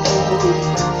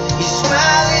 You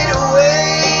smile it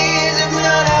away as if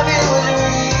none of it was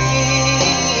real.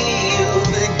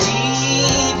 But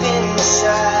deep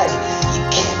inside, you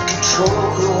can't control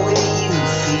the way you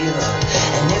feel.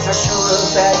 And if I showed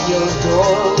up at your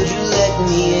door, would you let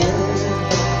me in?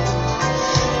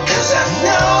 'Cause I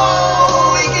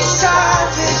know we can start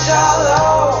this all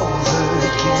over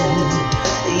again.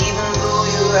 Even though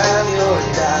you have your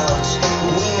doubts,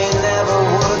 we may never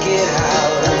work it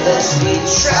out unless we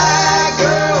try,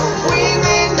 girl. We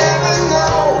may never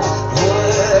know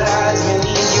what lies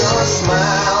beneath your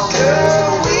smile,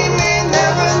 girl. We may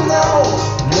never know,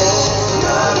 no,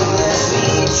 not unless we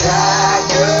try,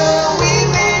 girl. We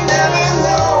may never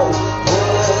know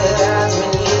what lies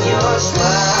beneath your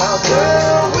smile,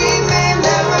 girl. We may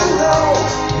never know,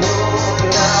 no,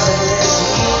 not unless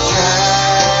we try.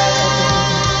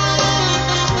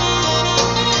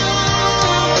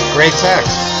 Great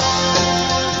text.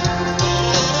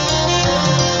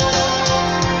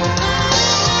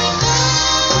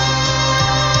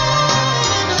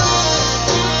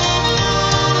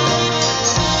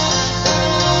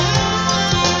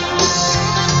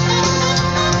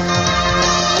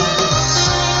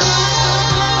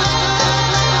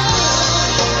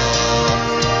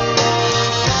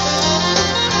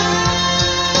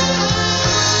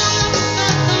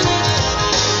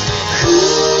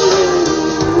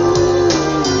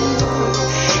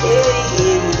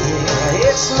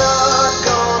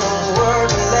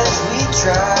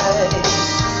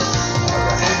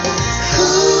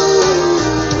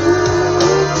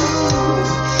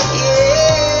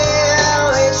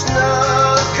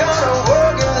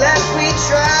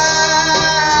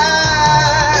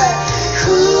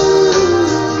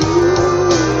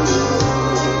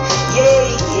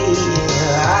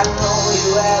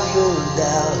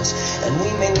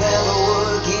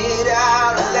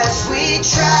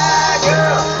 try,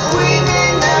 girl, we may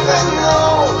never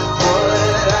know what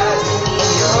lies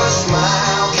beneath your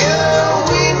smile, girl,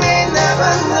 we may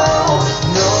never know.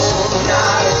 No,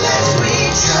 not unless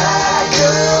we try,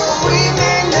 girl, we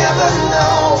may never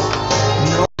know.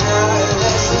 No, not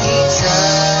unless we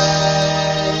try.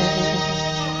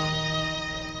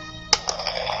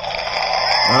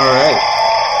 All right.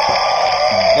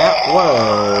 That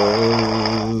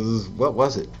was, what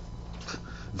was it?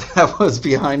 That was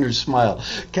Behind Her Smile.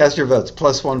 Cast your votes.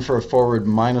 +1 for a forward,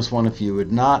 -1 if you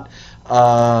would not.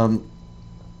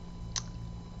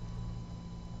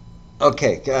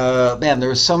 Okay, man, there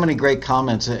were so many great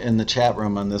comments in the chat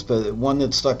room on this, but one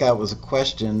that stuck out was a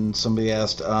question somebody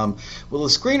asked, will a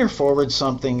screener forward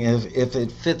something if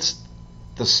it fits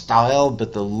the style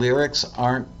but the lyrics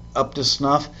aren't up to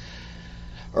snuff?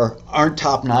 Or aren't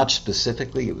top-notch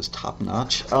specifically? It was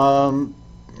top-notch.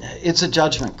 It's a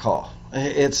judgment call.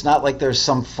 It's not like there's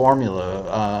some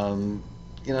formula.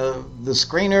 The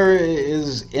screener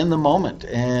is in the moment,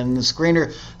 and the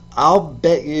screener, I'll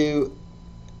bet you,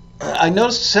 I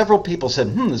noticed several people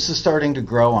said, this is starting to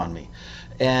grow on me.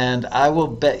 And I will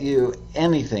bet you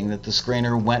anything that the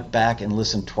screener went back and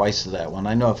listened twice to that one.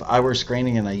 I know if I were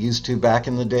screening, and I used to back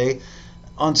in the day,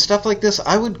 on stuff like this,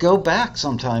 I would go back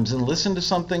sometimes and listen to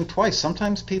something twice.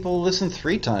 Sometimes people listen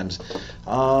 3 times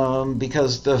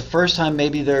because the first time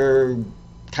maybe they're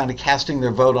kind of casting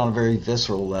their vote on a very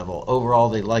visceral level. Overall,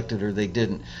 they liked it or they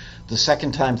didn't. The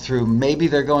second time through, maybe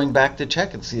they're going back to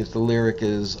check and see if the lyric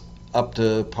is up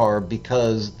to par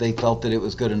because they felt that it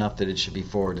was good enough that it should be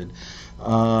forwarded.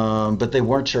 But they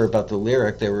weren't sure about the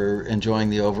lyric. They were enjoying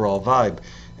the overall vibe.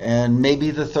 And maybe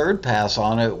the third pass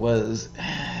on it was,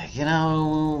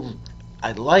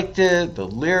 I liked it, the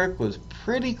lyric was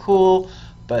pretty cool,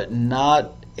 but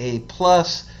not A+,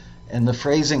 and the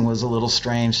phrasing was a little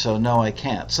strange, so no, I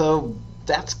can't. So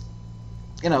that's,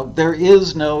 there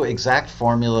is no exact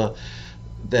formula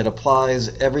that applies.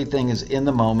 Everything is in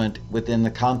the moment within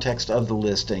the context of the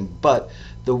listing, but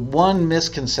the one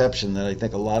misconception that I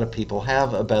think a lot of people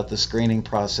have about the screening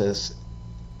process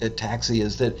at Taxi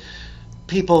is that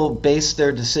people base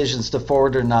their decisions to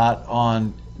forward or not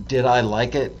on did I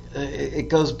like it? It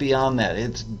goes beyond that.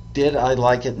 It's did I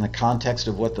like it in the context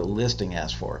of what the listing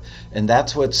asked for? And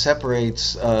that's what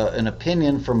separates an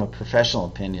opinion from a professional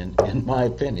opinion, in my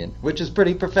opinion, which is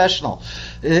pretty professional,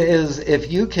 is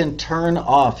if you can turn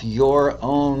off your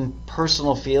own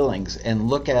personal feelings and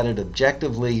look at it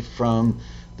objectively from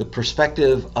the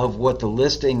perspective of what the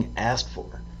listing asked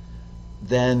for,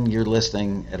 then you're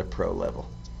listing at a pro level.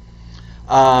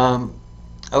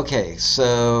 Okay,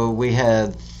 so we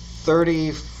had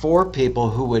 34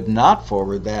 people who would not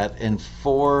forward that and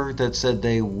 4 that said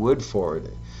they would forward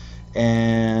it.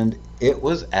 And it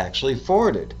was actually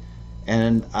forwarded.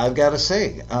 And I've got to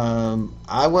say,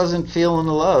 I wasn't feeling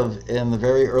the love in the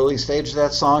very early stage of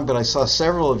that song, but I saw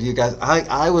several of you guys.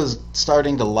 I was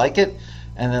starting to like it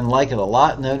and then like it a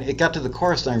lot. And then it got to the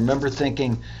chorus, and I remember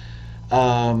thinking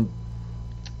the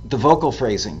vocal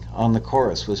phrasing on the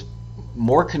chorus was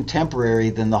more contemporary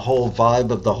than the whole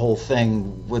vibe of the whole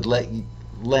thing would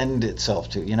lend itself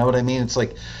to. You know what I mean? It's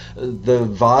like the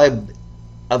vibe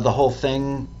of the whole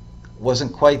thing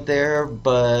wasn't quite there,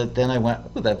 but then I went,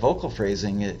 oh, that vocal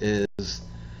phrasing is,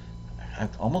 I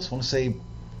almost want to say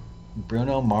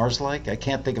Bruno Mars-like. I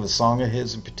can't think of a song of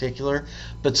his in particular,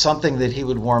 but something that he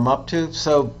would warm up to.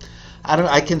 So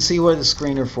I can see why the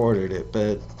screener forwarded it,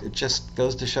 but it just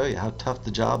goes to show you how tough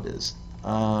the job is.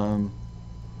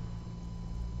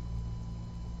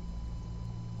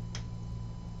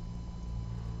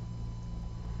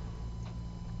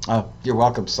 Oh, you're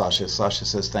welcome, Sasha. Sasha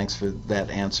says thanks for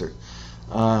that answer.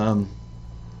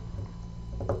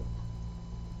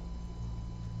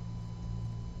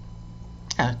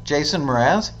 Jason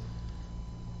Mraz?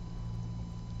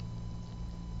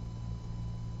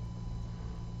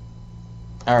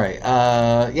 All right.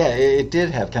 Yeah, it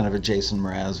did have kind of a Jason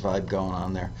Mraz vibe going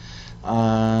on there.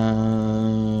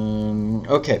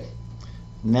 Okay.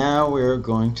 Now we're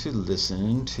going to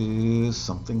listen to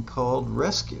something called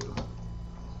Rescue.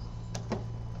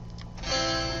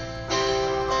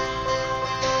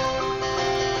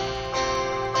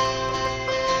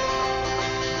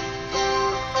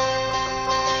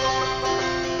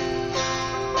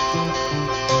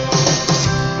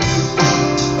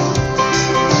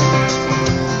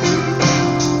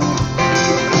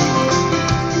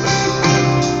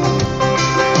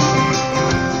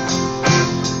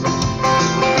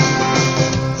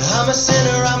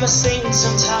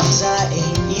 Sometimes I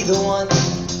ain't either one,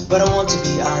 but I want to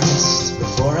be honest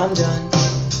before I'm done,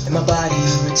 and my body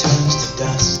returns to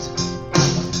dust.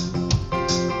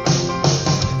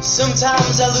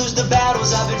 Sometimes I lose the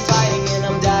battles I've been fighting, and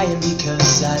I'm dying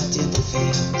because I did the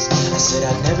things I said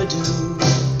I'd never do,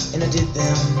 and I did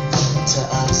them to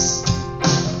us.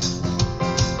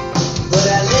 But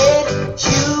I let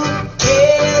you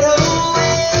get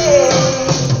away,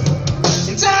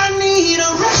 and I need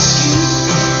a rescue.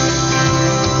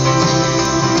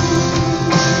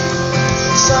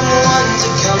 Someone to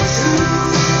come through.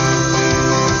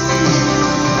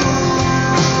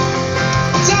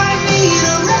 And I need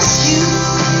a rescue.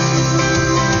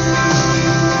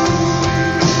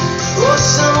 Or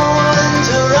someone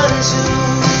to run to.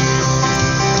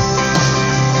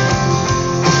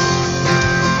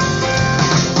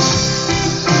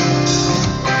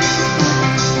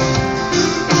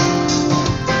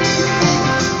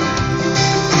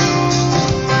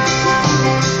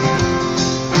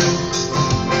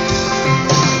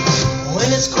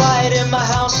 It's quiet in my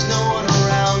house, no one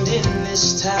around in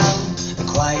this town. The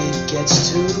quiet gets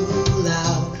too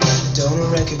loud, I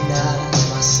don't recognize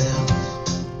myself.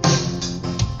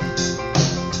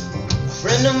 A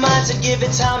friend of mine said give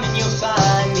it time and you'll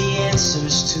find the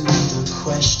answers to the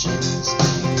questions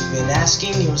you've been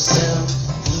asking yourself.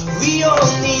 We all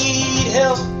need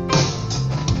help,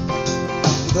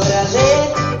 but I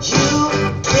let you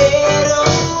get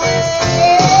away.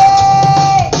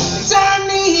 And I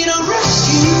need a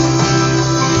rescue.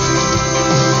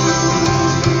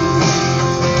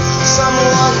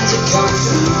 Someone to come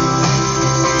through.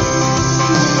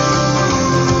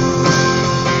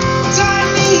 And I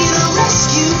need a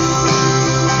rescue.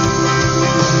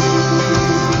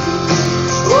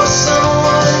 Or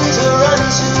someone to run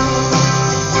to.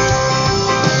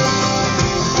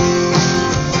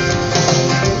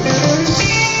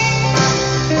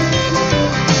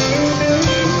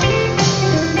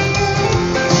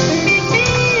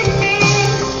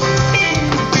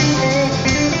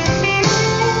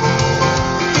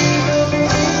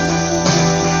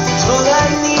 All I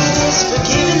need is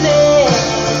forgiveness.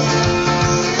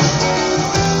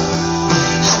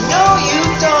 I know you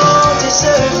don't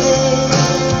deserve this.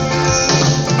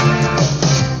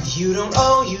 You don't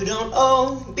owe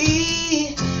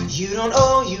me. You don't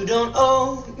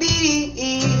owe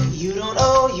me. You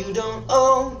don't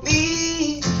owe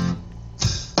me.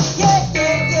 Yeah,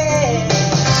 yeah, yeah.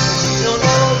 You don't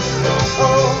owe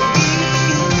me.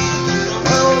 You don't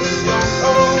owe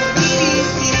me.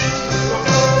 You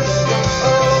don't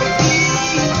owe me.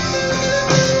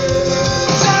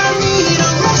 I need a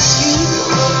rescue.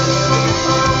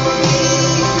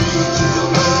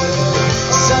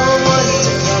 Someone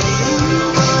to come through.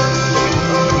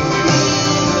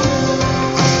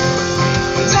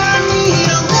 And I need a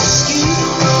rescue.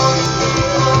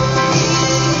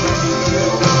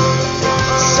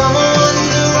 Someone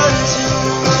to run to.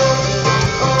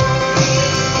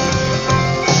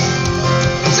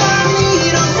 And I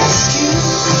need a rescue.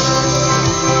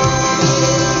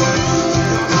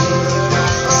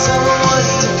 Someone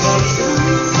to come through.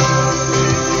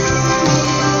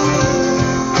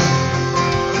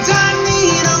 And I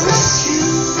need a rescue.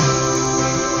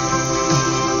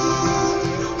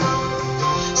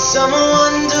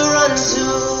 Someone to run to.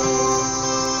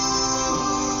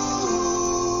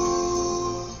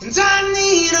 And I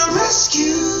need a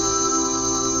rescue.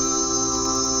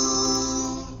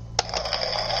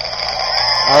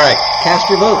 All right, cast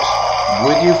your votes.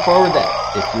 Would you forward that?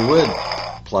 If you would,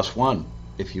 +1.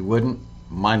 If you wouldn't,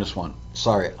 -1.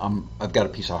 Sorry, I've got a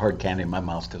piece of hard candy in my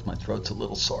mouth because my throat's a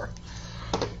little sore.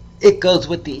 It goes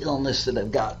with the illness that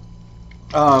I've got.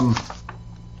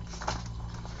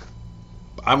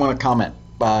 I want to comment.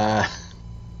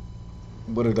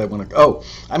 What did I want to? Oh,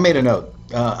 I made a note.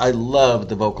 I love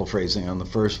the vocal phrasing on the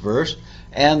first verse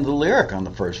and the lyric on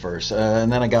the first verse,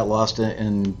 and then I got lost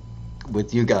in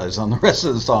with you guys on the rest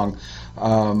of the song.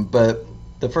 But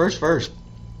the first verse,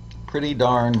 pretty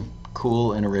darn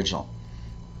cool and original.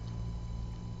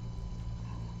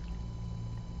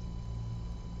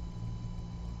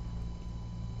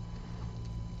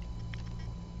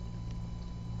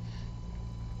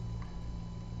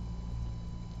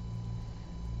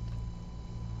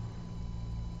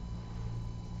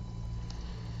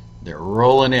 They're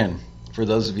rolling in. For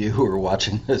those of you who are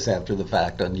watching this after the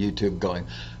fact on YouTube going,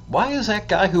 why is that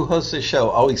guy who hosts this show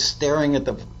always staring at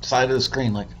the side of the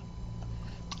screen like,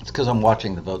 it's because I'm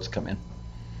watching the votes come in.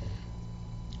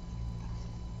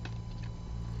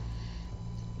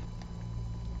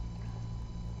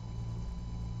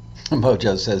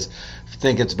 Mojo says, if you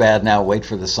think it's bad now, wait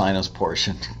for the sinus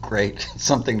portion. Great.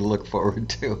 Something to look forward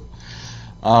to.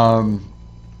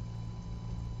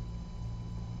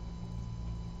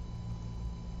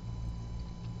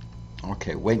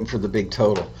 Okay, waiting for the big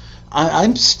total.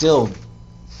 I'm still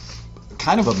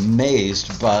kind of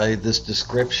amazed by this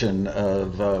description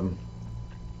of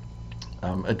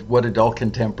what adult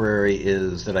contemporary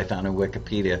is that I found in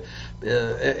Wikipedia.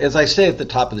 As I say at the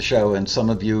top of the show, and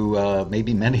some of you,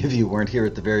 maybe many of you weren't here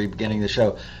at the very beginning of the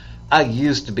show, I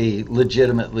used to be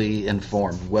legitimately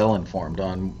informed, well informed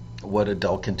on what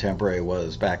adult contemporary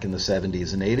was back in the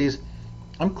 70s and 80s.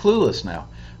 I'm clueless now.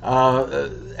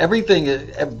 Everything,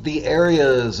 the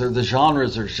areas or the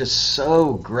genres are just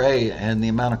so gray, and the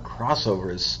amount of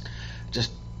crossover is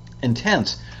just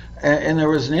intense. And there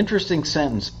was an interesting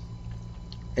sentence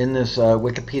in this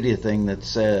Wikipedia thing that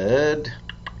said,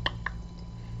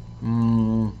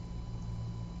 an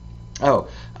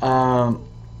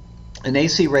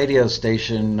AC radio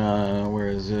station,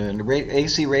 an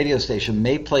AC radio station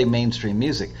may play mainstream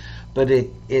music, but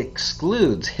it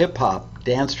excludes hip-hop,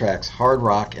 dance tracks, hard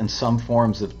rock, and some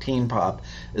forms of teen pop,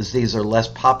 as these are less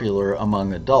popular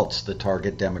among adults, the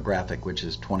target demographic, which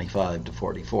is 25 to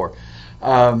 44.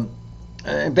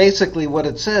 Basically what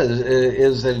it says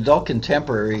is that adult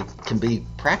contemporary can be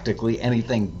practically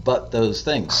anything but those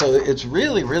things. So it's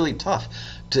really, really tough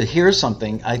to hear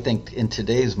something, I think, in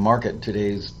today's market,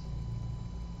 in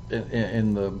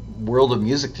the world of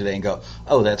music today, and go,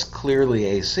 oh, that's clearly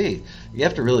AC. You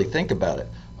have to really think about it.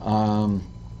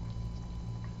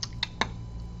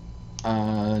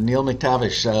 Neil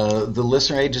McTavish, the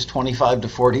listener age is 25 to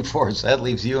 44, so that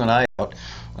leaves you and I out.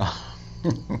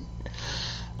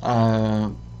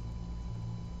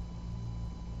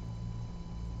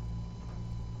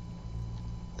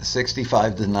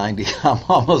 65 to 90, I'm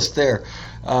almost there.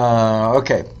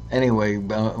 Okay, anyway,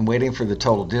 I'm waiting for the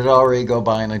total. Did it already go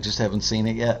by and I just haven't seen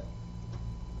it yet?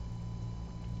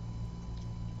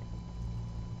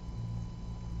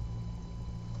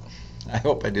 I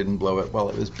hope I didn't blow it while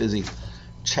I was busy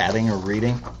chatting or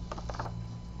reading.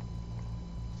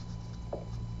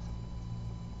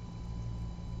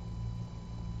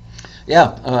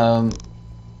 Yeah,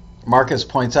 Marcus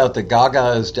points out that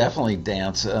Gaga is definitely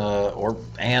dance or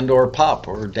pop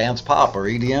or dance pop or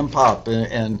EDM pop,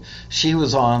 and she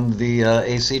was on the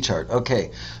AC chart.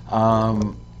 Okay,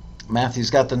 Matthew's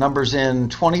got the numbers in.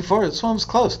 24, this one was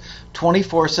close.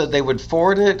 24 said they would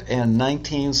forward it, and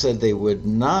 19 said they would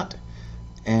not,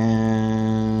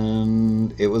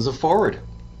 and it was a forward.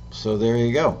 So there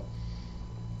you go.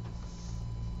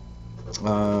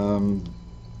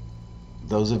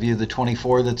 Those of you, the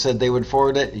 24 that said they would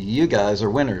forward it, you guys are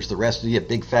winners. The rest of you,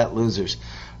 big fat losers.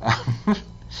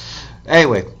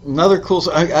 Anyway, another cool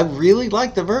song. I really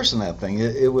liked the verse in that thing.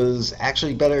 It was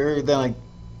actually better than I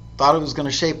thought it was going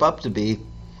to shape up to be.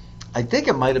 I think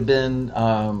it might have been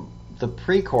the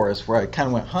pre-chorus where I kind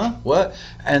of went, huh, what?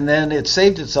 And then it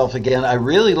saved itself again. I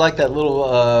really liked that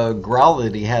little growl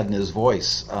that he had in his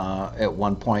voice at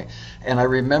one point. And I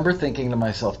remember thinking to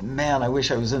myself, man, I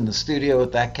wish I was in the studio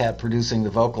with that cat producing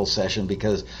the vocal session,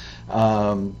 because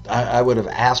I would have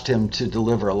asked him to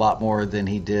deliver a lot more than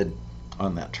he did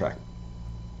on that track.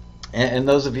 And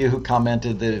those of you who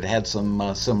commented that it had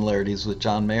some similarities with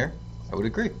John Mayer, I would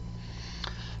agree.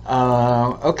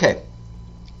 Okay.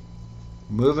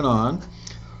 Moving on,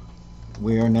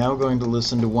 we are now going to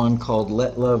listen to one called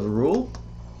Let Love Rule.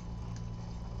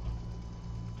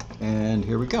 And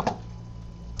here we go.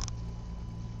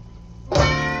 When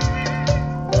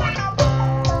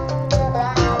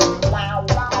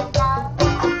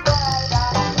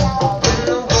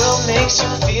the world makes you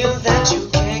feel that you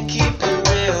can't keep it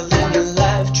real, and your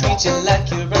life treats you like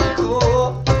you're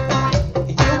uncool,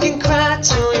 you can cry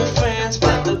to your friends,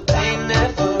 but the pain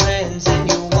never ends, and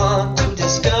you want to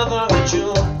discover a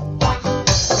jewel.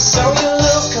 So you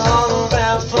look all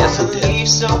around for belief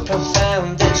so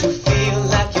profound that you feel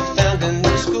like you found a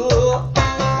new school.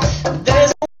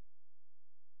 There's a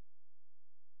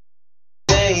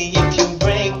day if you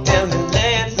break down the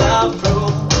let love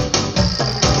rule.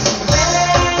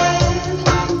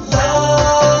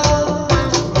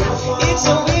 It's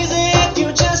so easy if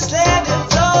you just let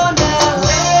it flow now.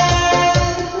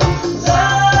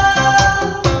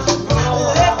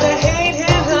 Let the hate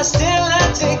and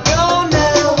hostility go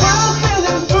now. World will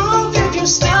improve if you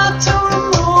start to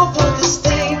remove all the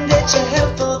stain that you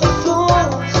have for the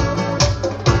fools.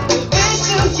 Give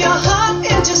into your heart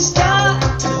and just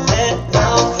start to let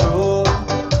love rule.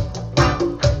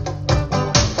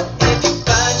 If you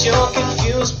find you're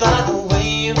confused by the way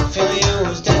you feel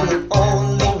used, and the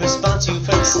only response you've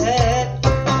heard said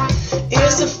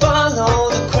is to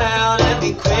follow the crowd and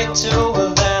be quick to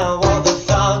avow all the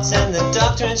thoughts and the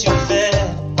doctrines you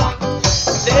fed.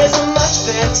 There's a much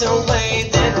better way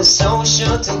than a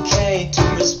social decay to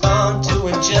respond to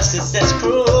injustice that's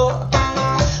cruel.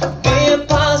 Be a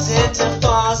positive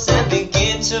force and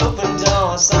begin to open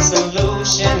doors. A solution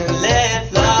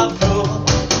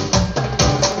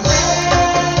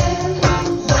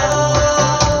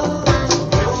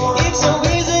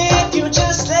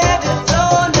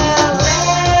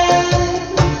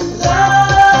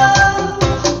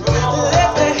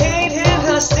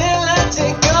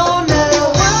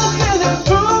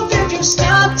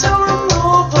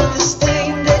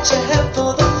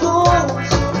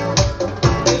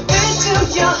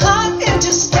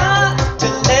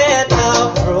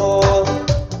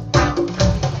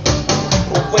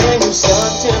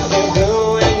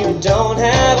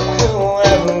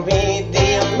need the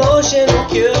emotional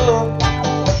cue.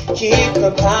 Keep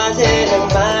a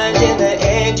positive mind, in the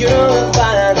end you'll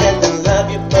find that the love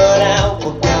you put out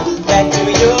will come back to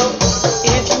you.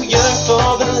 If you yearn for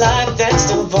a life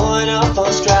that's devoid of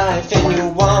all strife, and you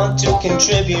want to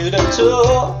contribute to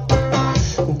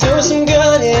do some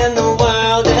good in the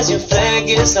world as your flag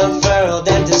is unfurled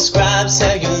that describes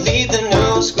how you lead the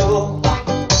new school.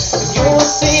 You will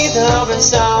see the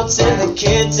results in the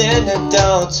kids and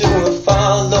adults who will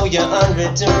follow your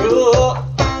unwritten rule.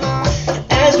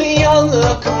 As we all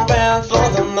look around for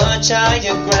the much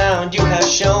higher ground, you have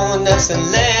shown us to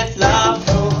let love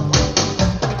rule.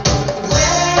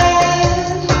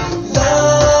 Let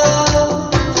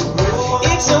love rule.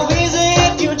 It's so easy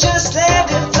if you just let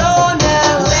it flow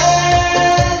now.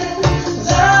 Let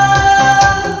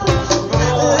love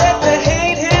rule. Let the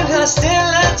hate and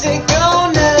hostility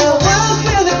go now. World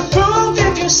will improve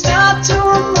if you start to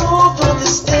remove all the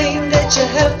stain that you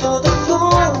have for the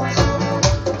fools.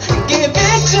 Give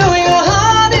it to your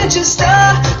heart and just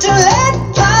start to let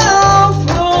love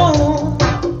flow.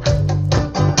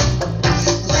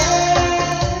 Let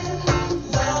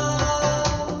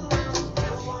love.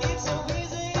 It's so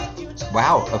easy if you just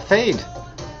Wow, a fade.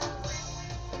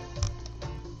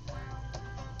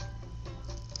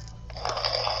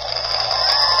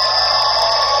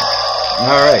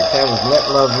 All right, that was Let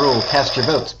Love Rule. Cast your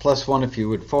votes. +1 if you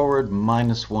would forward,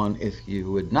 -1 if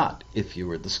you would not, if you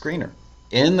were the screener.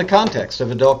 In the context of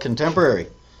adult contemporary.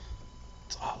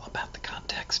 It's all about the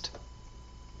context.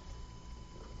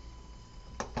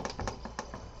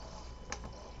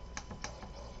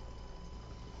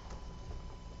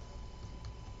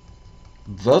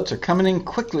 Votes are coming in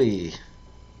quickly.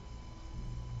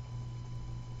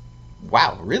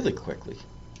 Wow, really quickly.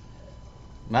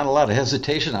 Not a lot of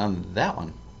hesitation on that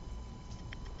one.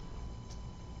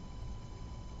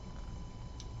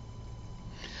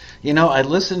 You know, I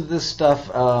listened to this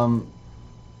stuff.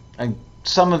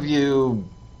 Some of you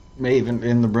may even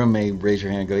in the room may raise your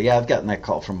hand and go, yeah, I've gotten that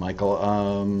call from Michael.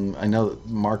 I know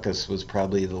Marcus was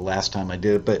probably the last time I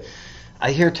did it, but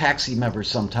I hear taxi members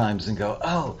sometimes and go,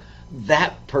 oh,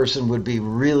 that person would be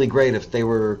really great if they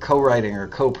were co-writing or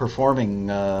co-performing,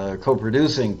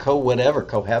 co-producing, co-whatever,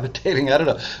 cohabitating, I don't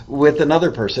know, with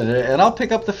another person. And I'll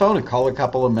pick up the phone and call a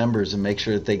couple of members and make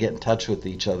sure that they get in touch with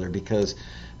each other, because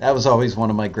that was always one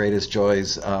of my greatest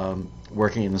joys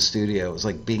working in the studio. It was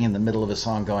like being in the middle of a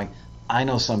song going, I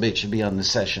know somebody should be on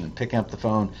this session, and picking up the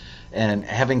phone and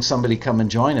having somebody come and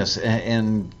join us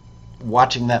and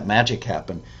watching that magic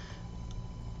happen.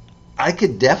 I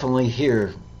could definitely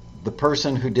hear the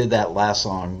person who did that last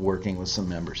song working with some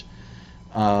members.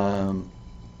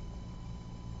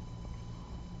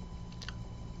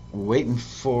 Waiting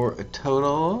for a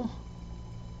total.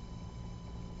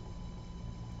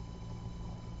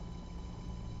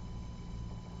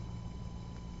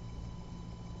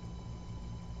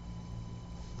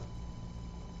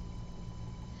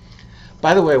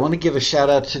 By the way, I want to give a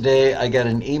shout out today. I got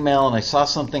an email and I saw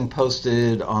something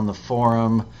posted on the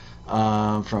forum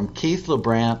from Keith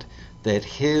LeBrant that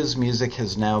his music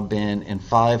has now been in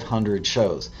 500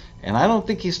 shows. And I don't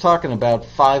think he's talking about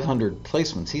 500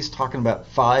 placements. He's talking about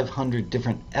 500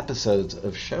 different episodes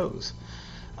of shows.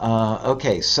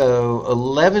 Okay, so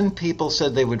 11 people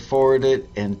said they would forward it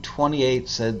and 28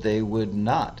 said they would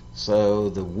not. So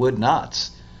the would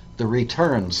nots, the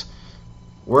returns,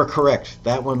 were correct.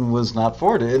 That one was not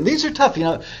forwarded. And these are tough. You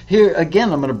know, here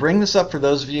again, I'm going to bring this up for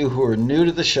those of you who are new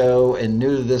to the show and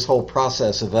new to this whole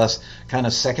process of us kind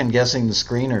of second guessing the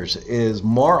screeners. Is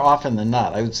more often than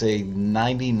not, I would say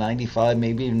 90, 95,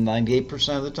 maybe even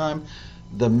 98% of the time,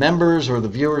 the members or the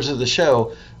viewers of the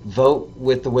show vote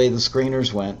with the way the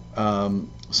screeners went,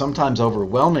 sometimes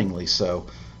overwhelmingly so,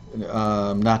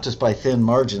 not just by thin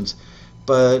margins.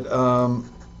 But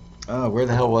where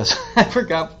the hell was I?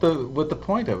 Forgot what the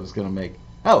point I was going to make.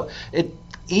 Oh,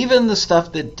 even the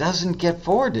stuff that doesn't get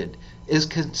forwarded is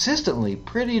consistently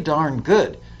pretty darn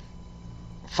good.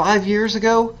 5 years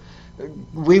ago,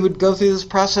 we would go through this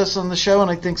process on the show,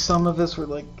 and I think some of us were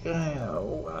like,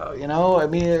 oh, wow, you know, I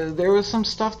mean, there was some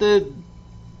stuff that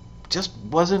just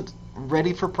wasn't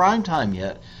ready for prime time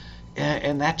yet,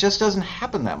 and that just doesn't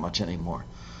happen that much anymore.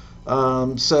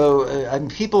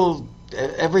 People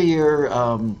every year.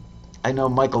 I know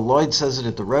Michael Lloyd says it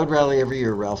at the Road Rally every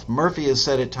year. Ralph Murphy has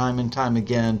said it time and time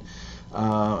again.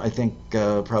 I think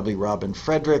probably Robin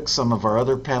Frederick, some of our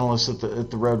other panelists at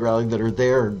the Road Rally that are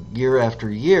there year after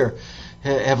year,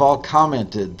 have all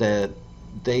commented that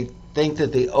they think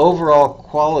that the overall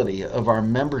quality of our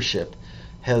membership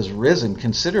has risen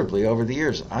considerably over the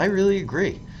years. I really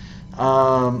agree.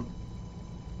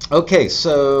 Okay,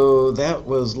 so that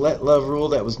was Let Love Rule.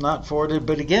 That was not forwarded,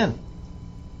 but again,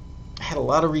 had a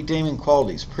lot of redeeming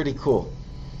qualities. Pretty cool.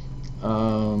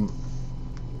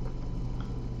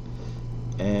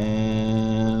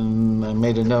 And I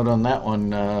made a note on that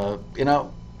one.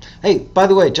 Hey, by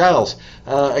the way, Giles,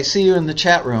 I see you in the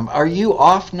chat room. Are you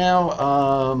off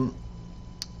now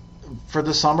for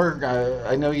the summer?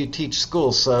 I know you teach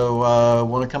school, so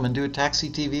want to come and do a Taxi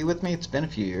TV with me? It's been a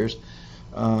few years.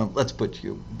 Let's put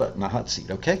you butt in a hot seat,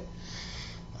 okay?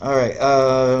 All right,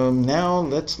 now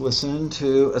let's listen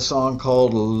to a song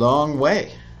called Long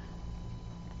Way.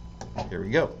 Here we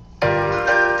go.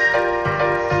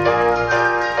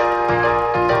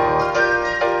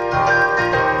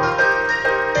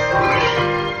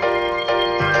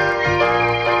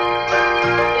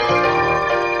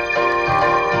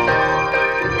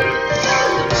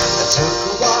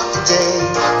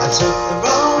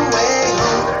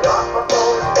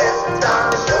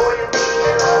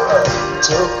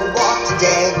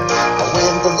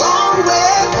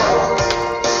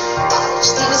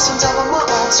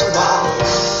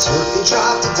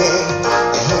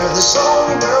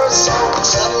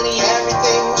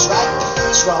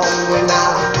 Wrong when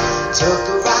I took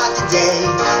a ride today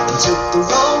and took the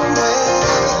wrong way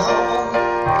home.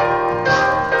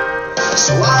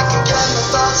 So I could get my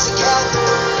thoughts together,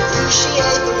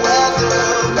 appreciate the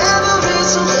weather,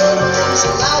 memories of little things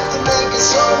in life that make it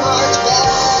so much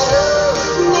better.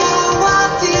 Now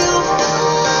I feel fine.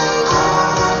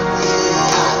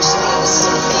 I just need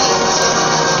some me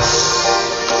time.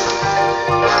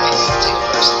 I think you take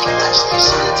personally, that's the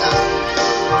same time.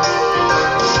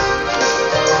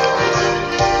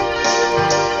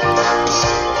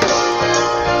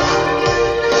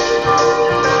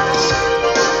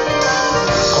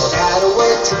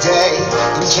 Today,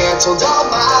 and canceled all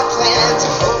my plans.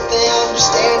 I hope they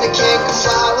understand I can't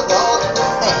comply with all the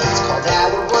demands. Called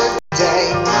out of work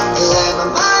today, and let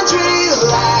my mind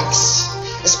relax.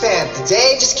 I spent the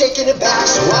day just kicking it back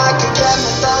so I could get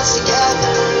my thoughts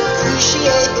together,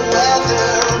 appreciate the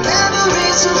weather,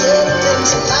 memories of little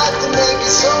things in life that make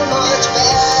it so much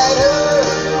better.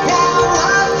 Now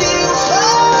I feel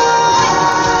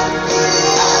fine.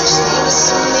 I just need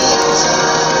some me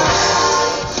time.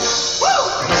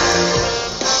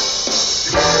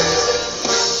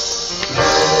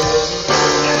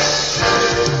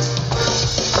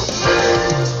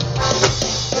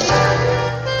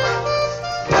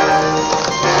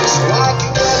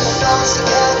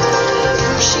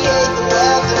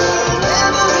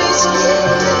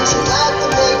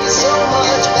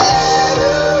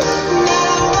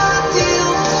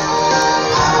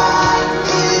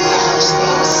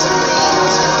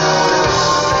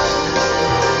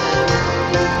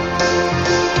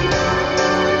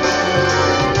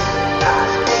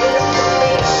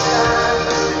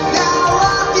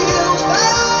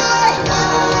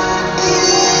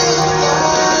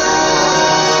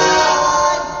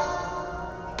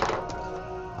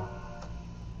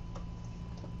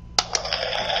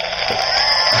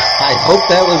 I hope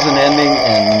that was an ending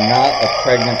and not a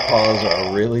pregnant pause or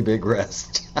a really big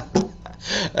rest.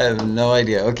 I have no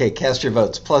idea. Okay, cast your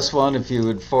votes. +1 if you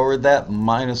would forward that,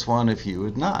 -1 if you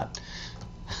would not.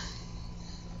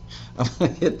 I'm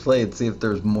gonna hit play and see if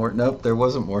there's more. Nope, there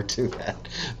wasn't more to that.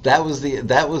 That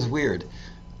was weird.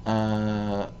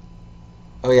 Oh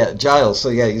yeah, Giles. So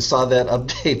yeah, you saw that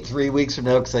update 3 weeks from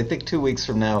now, because I think 2 weeks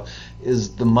from now is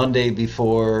the Monday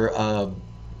before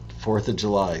 4th of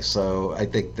July. So I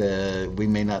think we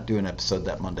may not do an episode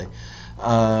that Monday.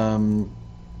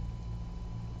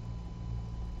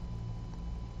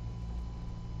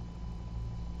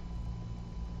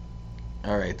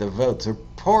 All right, the votes are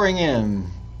pouring in.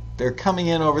 They're coming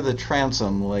in over the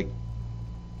transom like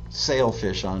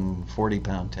sailfish on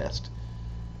 40-pound test.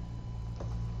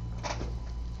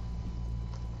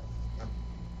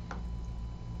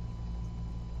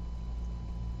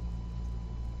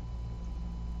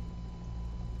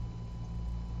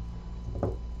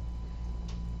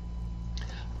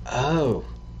 Oh,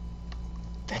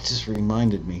 that just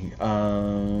reminded me.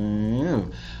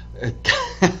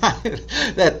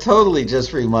 That totally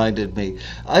just reminded me.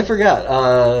 I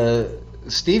forgot.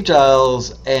 Steve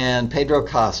Giles and Pedro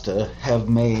Costa have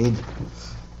made.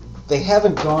 They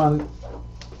haven't gone.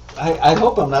 I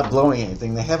hope I'm not blowing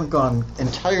anything. They haven't gone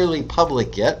entirely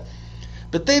public yet.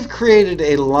 But they've created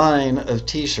a line of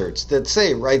t-shirts that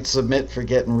say write, submit,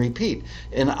 forget, and repeat.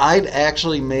 And I'd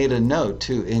actually made a note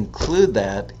to include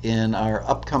that in our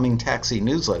upcoming taxi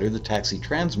newsletter, the Taxi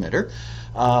Transmitter.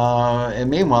 And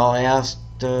meanwhile, I asked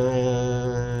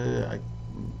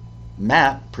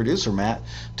Matt, producer Matt,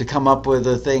 to come up with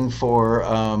a thing for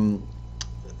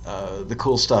the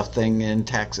Cool Stuff thing in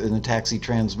the taxi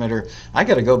transmitter. I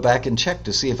got to go back and check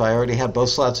to see if I already had both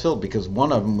slots filled, because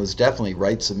one of them was definitely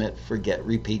write, submit, forget,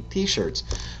 repeat T-shirts.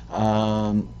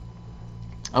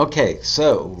 Okay,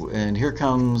 so, and here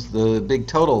comes the big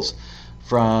totals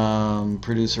from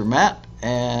producer Matt,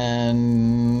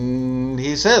 and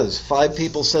he says 5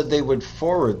 people said they would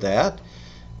forward that,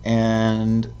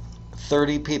 and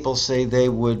 30 people say they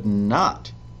would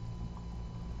not.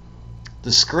 The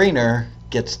screener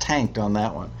gets tanked on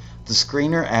that one. The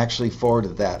screener actually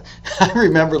forwarded that. I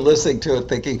remember listening to it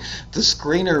thinking the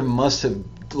screener must have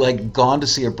gone to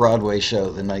see a Broadway show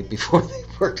the night before they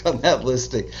worked on that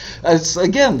listing.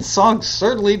 Again, the song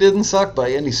certainly didn't suck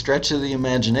by any stretch of the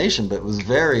imagination, but it was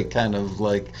very kind of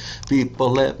like,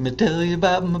 people, let me tell you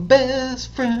about my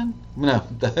best friend. No,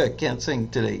 I can't sing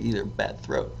today either. Bad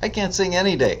throat. I can't sing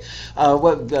any day.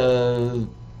 Eddie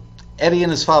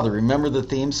and His Father. Remember the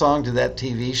theme song to that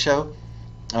TV show?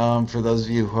 For those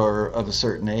of you who are of a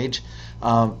certain age,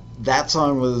 that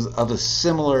song was of a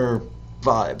similar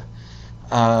vibe.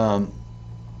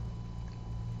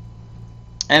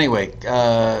 Anyway,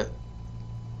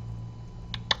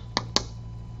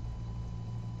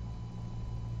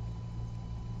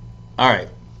 all right.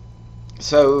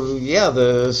 So yeah,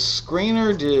 the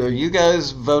screener. You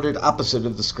guys voted opposite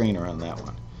of the screener on that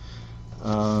one.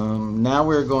 Now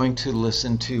we're going to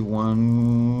listen to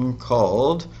one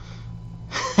called.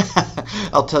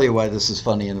 I'll tell you why this is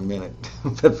funny in a minute.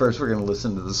 But first, we're going to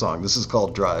listen to the song. This is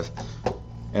called Drive,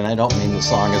 and I don't mean the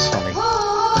song is funny.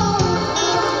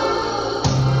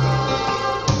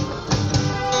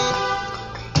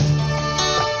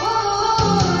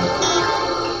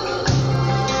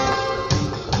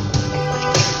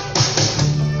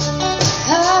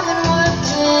 I've been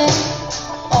working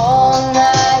all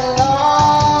night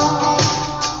long,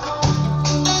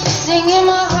 singing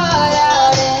my heart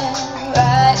out and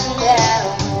writing down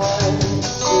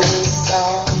words to this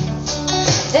song.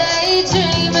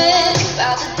 Daydreaming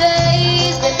about the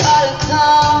days that are to come.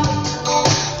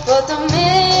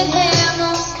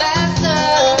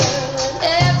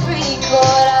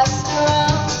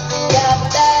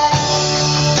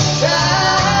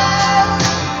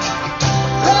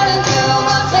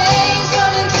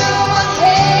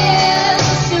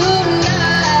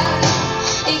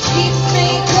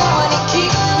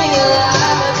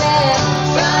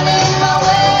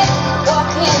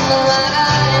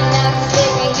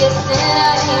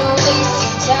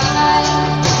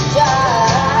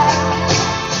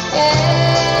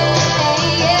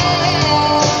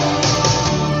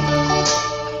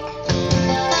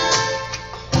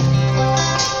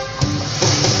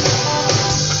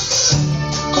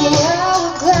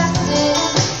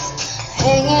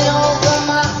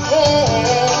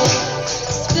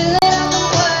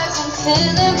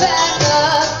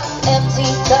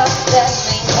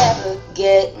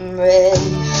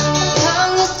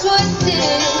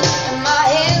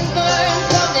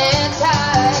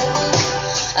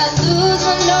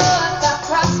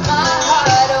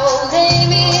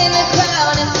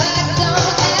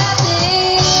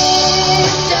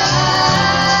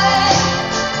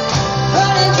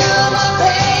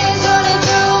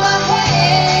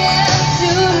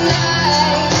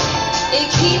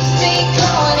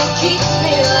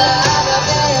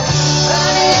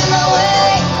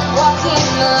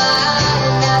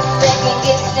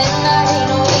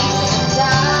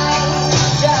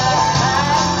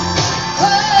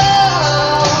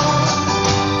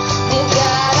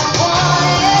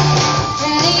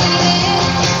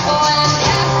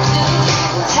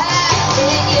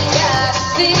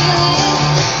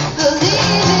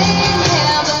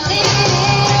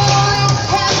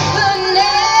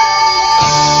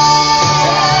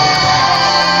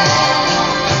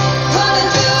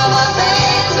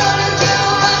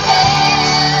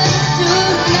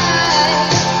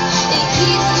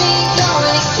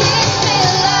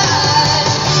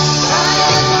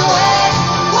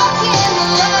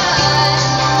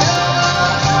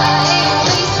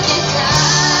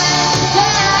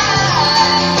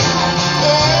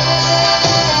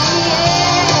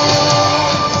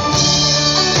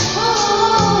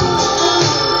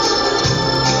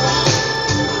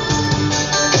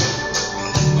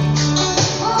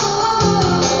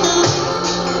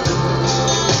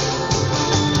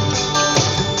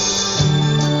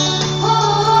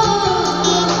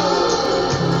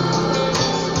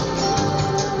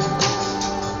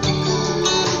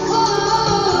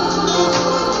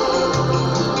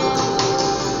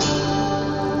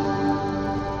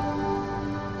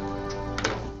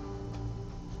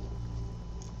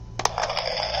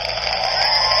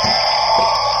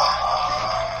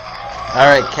 All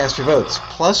right, cast your votes.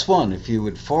 +1 if you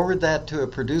would forward that to a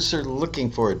producer looking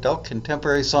for adult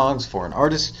contemporary songs for an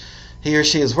artist he or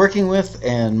she is working with,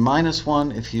 and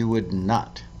 -1 if you would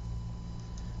not.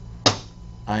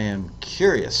 I am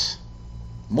curious,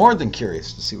 more than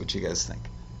curious, to see what you guys think.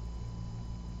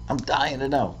 I'm dying to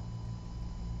know.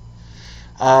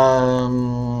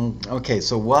 Okay,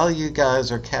 so while you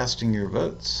guys are casting your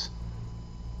votes,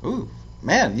 ooh,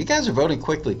 man, you guys are voting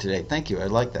quickly today. Thank you. I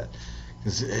like that.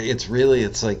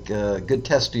 It's like a good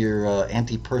test of your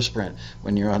antiperspirant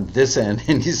when you're on this end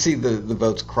and you see the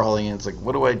votes crawling in. It's like,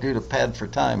 what do I do to pad for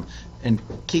time and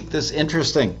keep this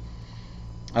interesting?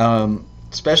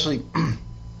 Especially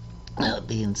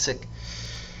being sick.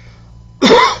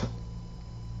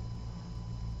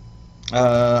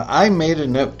 I made a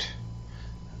note.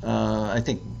 I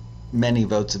think many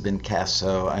votes have been cast,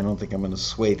 so I don't think I'm going to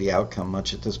sway the outcome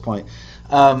much at this point.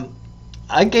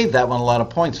 I gave that one a lot of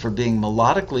points for being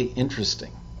melodically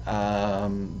interesting.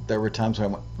 There were times where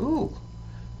I went, ooh,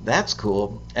 that's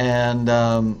cool. And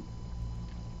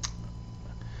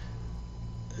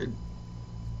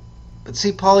but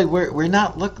see, Paulie, we're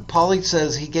not Paulie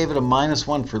says he gave it a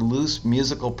 -1 for loose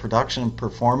musical production and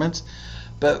performance,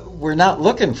 but we're not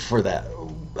looking for that.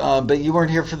 But you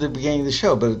weren't here for the beginning of the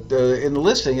show. But in the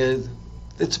listing,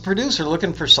 it's a producer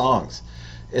looking for songs.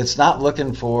 It's not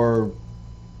looking for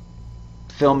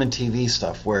film and TV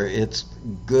stuff where it's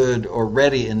good or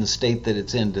ready in the state that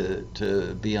it's in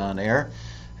to be on air.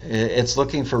 It's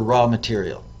looking for raw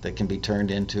material that can be turned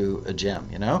into a gem,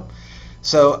 you know?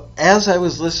 So as I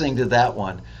was listening to that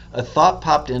one, a thought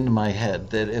popped into my head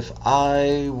that if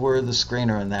I were the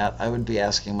screener on that, I would be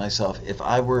asking myself, if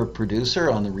I were a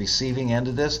producer on the receiving end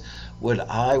of this, would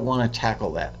I want to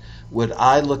tackle that? Would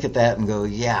I look at that and go,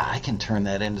 yeah, I can turn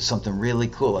that into something really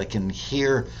cool. I can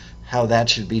hear how that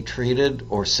should be treated,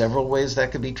 or several ways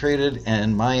that could be treated,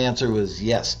 and my answer was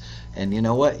yes. And you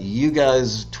know what? You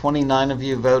guys, 29 of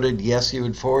you voted yes, you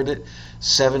would forward it.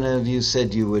 7 of you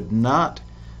said you would not.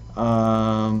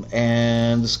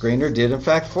 And the screener did in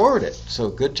fact forward it. So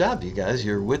good job, you guys.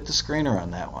 You're with the screener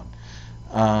on that one.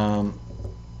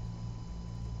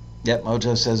 Yep,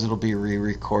 Mojo says it'll be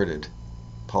re-recorded.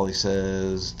 Paulie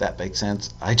says that makes sense.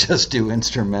 I just do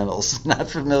instrumentals, not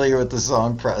familiar with the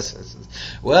song processes.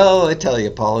 Well, I tell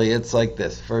you, Paulie, it's like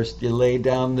this. First you lay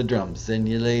down the drums, then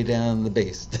you lay down the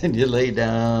bass, then you lay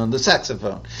down the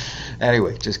saxophone.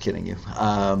 Anyway, just kidding you.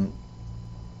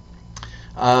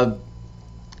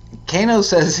 Kano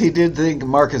says he did think,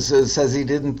 Marcus says he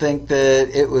didn't think that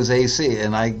it was AC,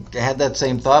 and I had that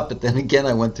same thought, but then again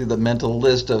I went through the mental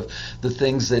list of the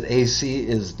things that AC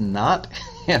is not,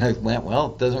 and I went, well,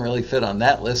 it doesn't really fit on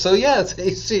that list, so yeah, it's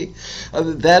AC.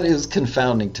 That is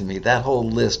confounding to me, that whole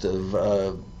list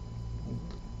of,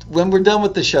 when we're done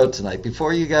with the show tonight,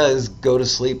 before you guys go to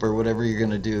sleep or whatever you're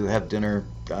going to do, have dinner,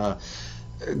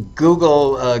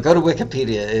 Google, go to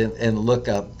Wikipedia and look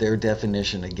up their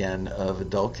definition again of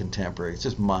adult contemporary. It's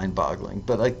just mind-boggling,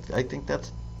 but I think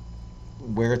that's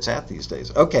where it's at these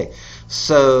days. Okay,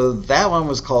 so that one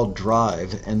was called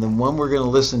Drive, and the one we're going to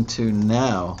listen to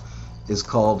now is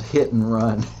called Hit and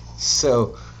Run.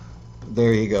 So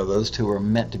there you go. Those two are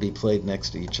meant to be played next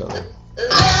to each other.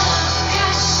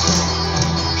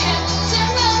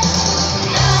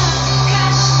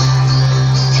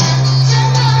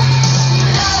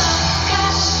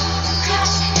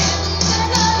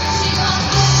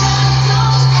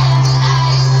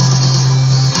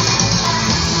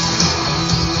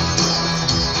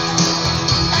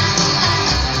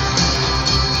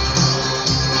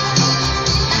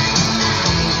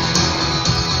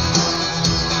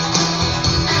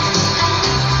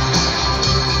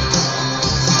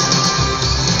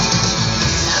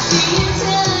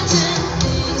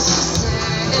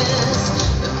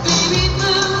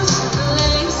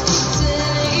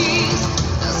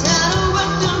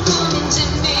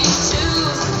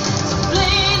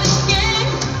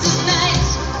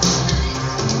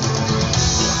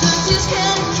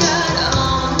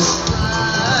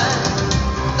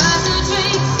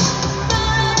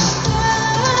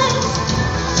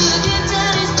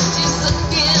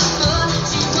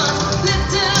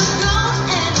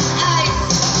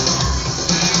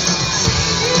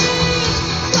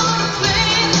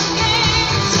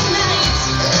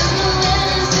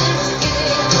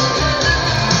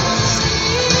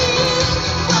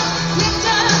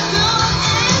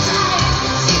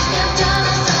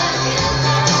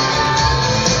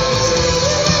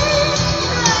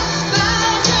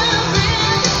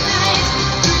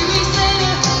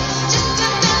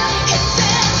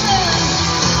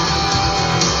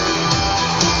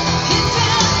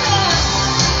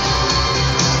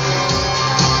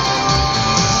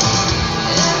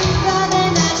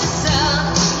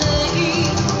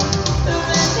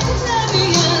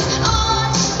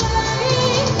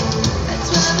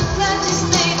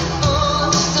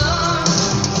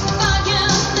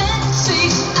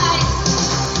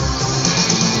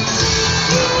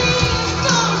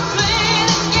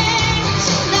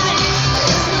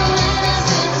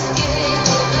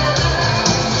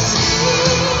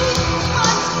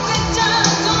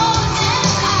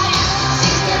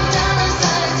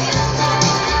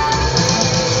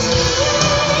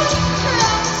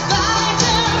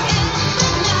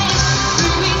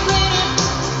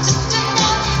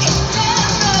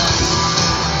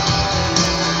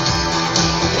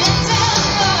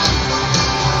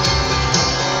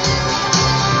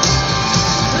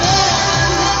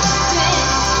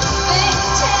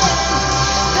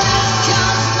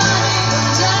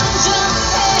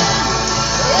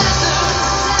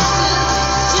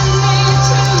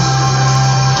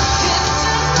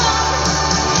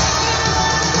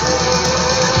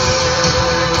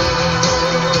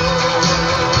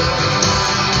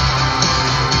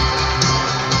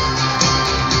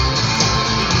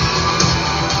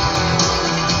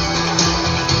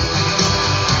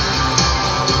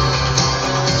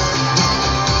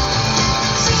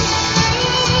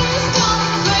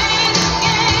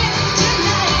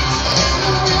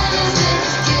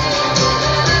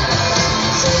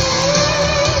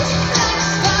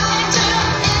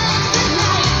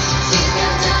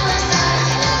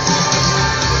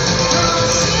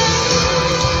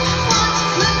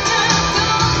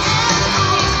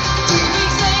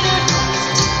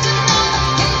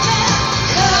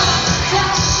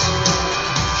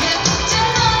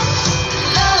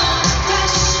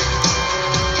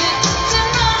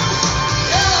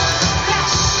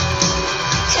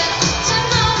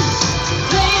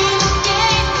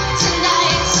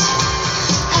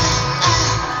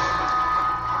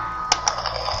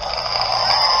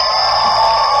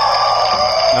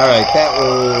 that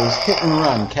was Hit and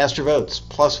Run. Cast your votes.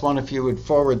 +1 if you would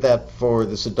forward that for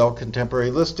this adult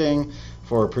contemporary listing,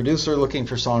 for a producer looking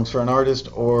for songs for an artist,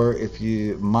 or if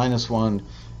you -1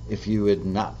 if you would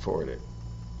not forward it.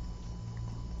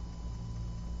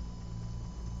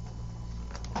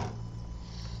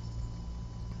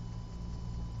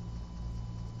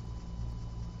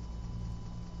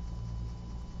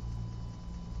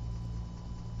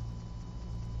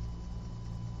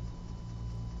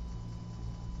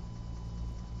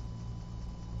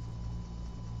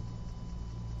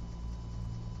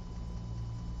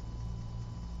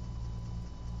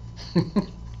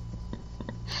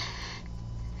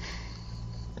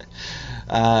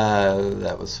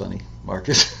 That was funny,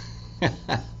 Marcus.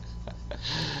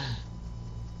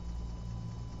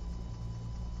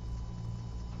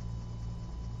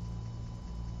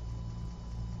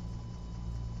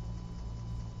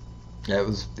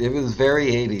 It was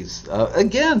very 80s.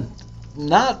 Again,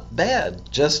 not bad,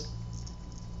 just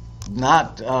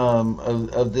not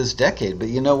of this decade. But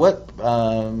you know what?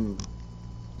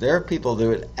 There are people that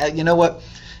would. You know what?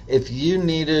 If you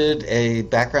needed a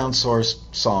background source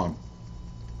song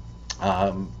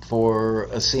for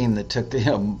a scene that took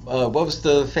what was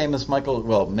the famous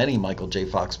many Michael J.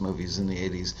 Fox movies in the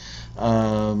 80s?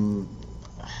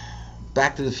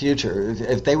 Back to the Future.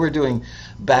 If they were doing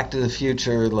Back to the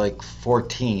Future like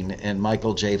 14 and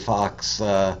Michael J. Fox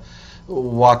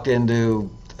walked into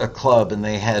a club and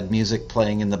they had music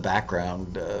playing in the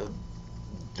background,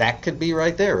 that could be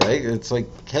right there, right? It's like,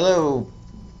 hello,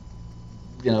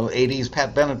 80s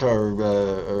Pat Benatar,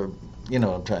 or,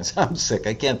 I'm trying to sound sick.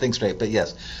 I can't think straight, but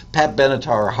yes, Pat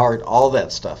Benatar, Heart, all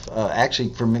that stuff.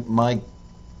 Actually, for my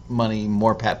money,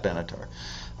 more Pat Benatar.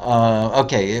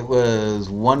 Okay, it was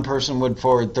one person would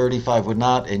forward, 35 would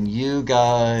not, and you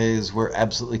guys were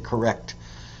absolutely correct.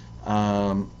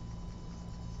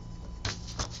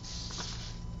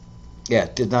 Yeah,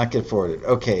 did not get forwarded.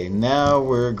 Okay, now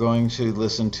we're going to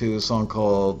listen to a song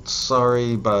called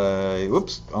Sorry by,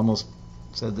 whoops, almost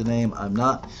said the name, I'm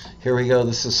not. Here we go,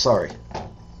 this is Sorry.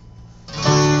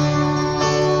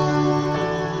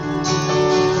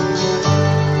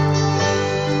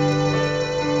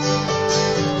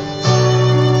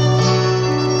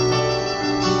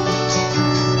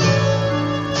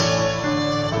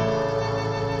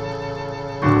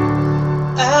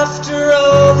 After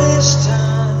all this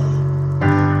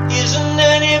time, isn't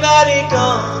anybody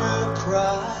gonna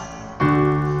cry?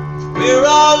 We're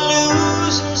all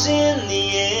losers in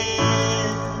the end.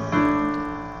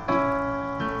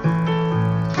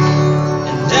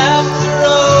 And after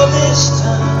all this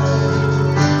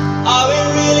time, are we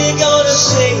really gonna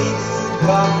say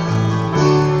goodbye?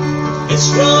 It's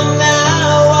wrong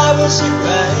now, why was it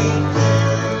right then?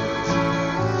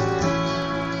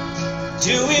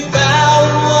 Do we bow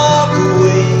and walk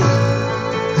away?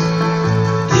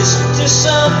 Isn't there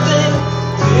something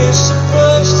we're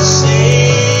supposed to say?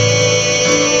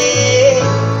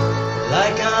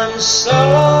 Like I'm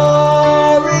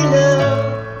sorry now.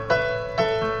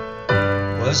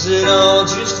 Was it all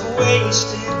just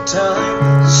wasted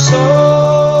time?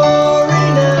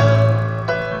 Sorry now.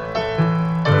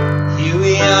 Here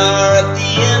we are at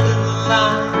the end of the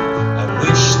line. I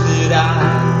wish that I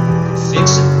could fix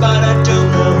it, but I don't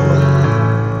know how.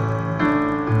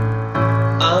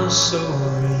 I'm sorry.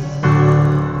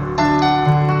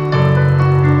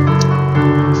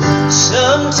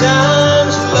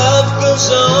 Sometimes love goes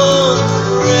on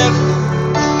forever.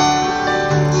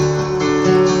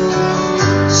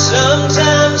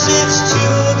 Sometimes it's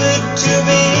too good to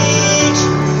be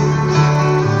true.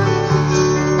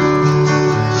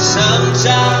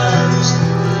 Sometimes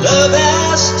love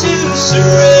has to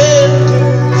surrender.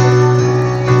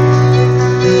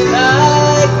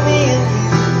 Like me and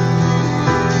you.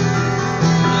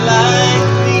 Like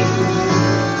me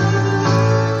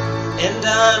and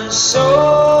I'm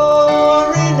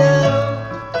sorry now.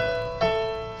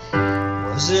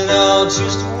 Was it all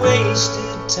just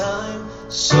wasted time?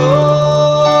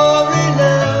 Sorry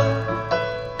now.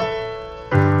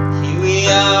 Here we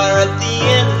are at the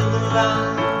end of the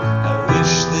line. I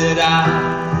wish that I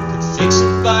could fix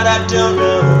it, but I don't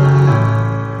know how.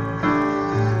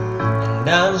 And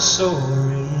I'm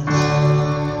sorry now.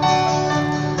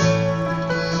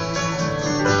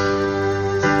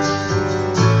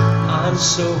 I'm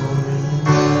sorry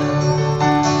now.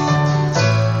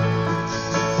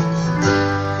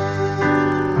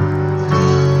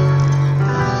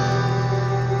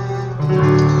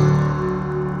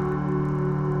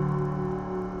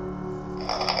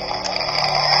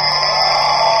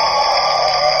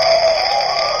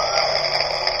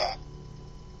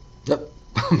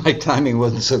 My My timing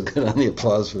wasn't so good on the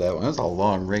applause for that one. That's a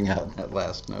long ring out in that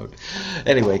last note.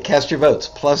 Anyway, cast your votes.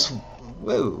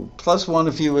 +1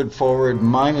 if you would forward,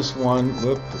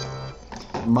 -1.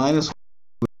 -1.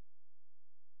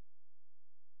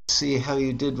 See how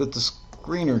you did with the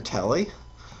screener tally.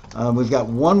 We've got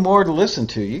one more to listen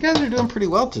to. You guys are doing pretty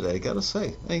well today, gotta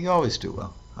say. Hey, you always do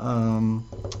well. All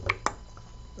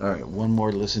right, one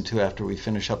more to listen to after we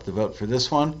finish up the vote for this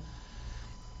one.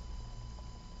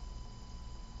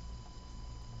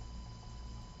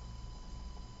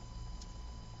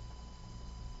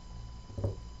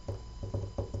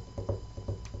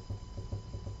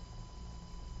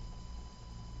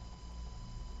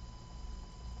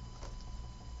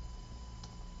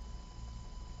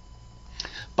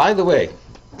 By the way,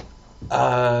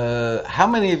 how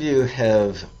many of you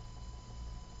have,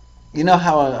 you know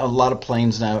how a lot of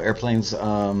planes now, airplanes,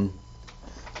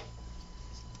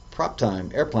 prop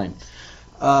time, airplane,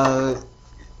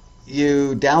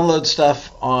 you download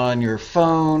stuff on your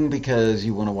phone because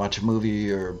you want to watch a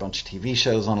movie or a bunch of TV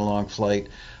shows on a long flight,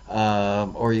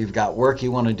 or you've got work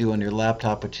you want to do on your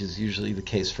laptop, which is usually the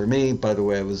case for me. By the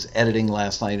way, I was editing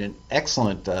last night an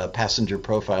excellent passenger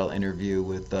profile interview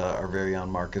with our very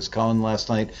own Marcus Cohen last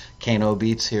night. Kano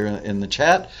Beats here in the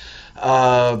chat.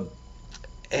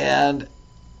 And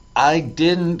I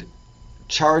didn't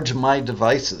charge my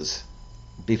devices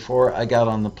before I got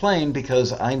on the plane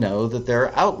because I know that there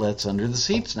are outlets under the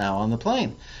seats now on the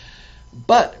plane.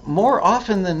 But more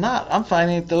often than not, I'm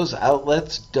finding that those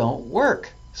outlets don't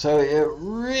work. So it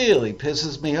really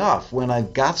pisses me off when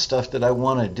I've got stuff that I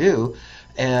want to do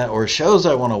or shows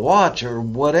I want to watch or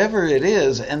whatever it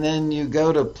is, and then you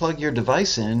go to plug your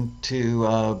device in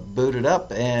to boot it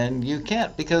up and you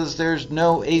can't because there's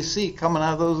no AC coming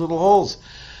out of those little holes.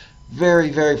 Very,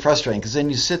 very frustrating because then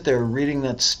you sit there reading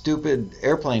that stupid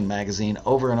airplane magazine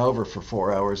over and over for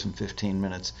 4 hours and 15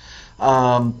 minutes.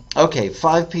 Okay,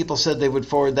 5 people said they would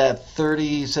forward that.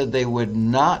 30 said they would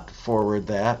not forward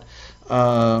that.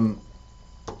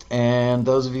 And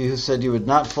those of you who said you would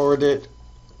not forward it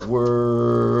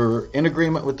were in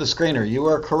agreement with the screener. You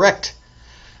are correct.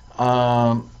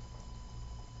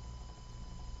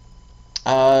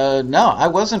 No, I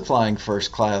wasn't flying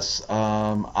first class.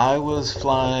 I was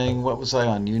flying, what was I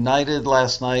on? United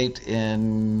last night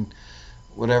in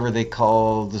whatever they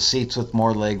call the seats with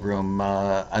more leg room.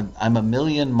 I'm a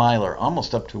million miler,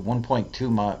 almost up to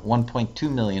 1.2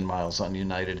 million miles on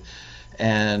United.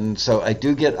 And so I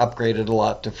do get upgraded a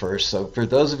lot to first. So for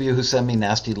those of you who send me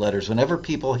nasty letters, whenever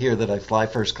people hear that I fly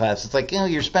first class, it's like,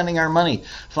 you're spending our money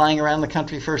flying around the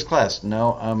country first class.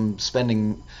 No, I'm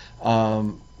spending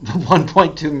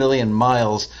 1.2 million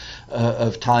miles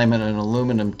of time in an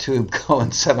aluminum tube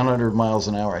going 700 miles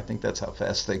an hour. I think that's how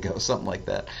fast they go, something like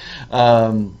that.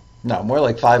 No, more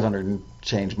like 500 and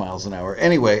change miles an hour.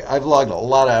 Anyway, I've logged a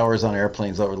lot of hours on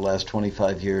airplanes over the last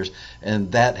 25 years,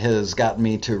 and that has gotten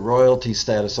me to royalty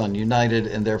status on United,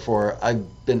 and therefore I've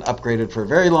been upgraded for a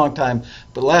very long time.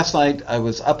 But last night I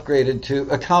was upgraded to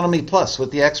Economy Plus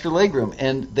with the extra legroom,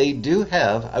 and they do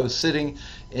have, I was sitting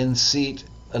in seat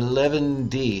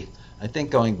 11D, I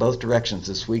think going both directions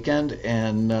this weekend,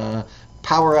 and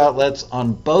power outlets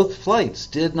on both flights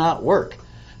did not work.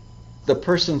 The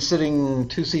person sitting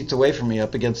 2 seats away from me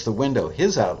up against the window,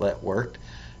 his outlet worked,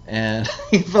 and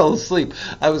he fell asleep.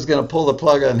 I was going to pull the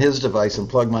plug on his device and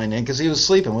plug mine in because he was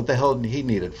sleeping. What the hell did he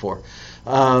need it for?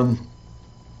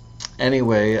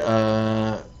 Anyway,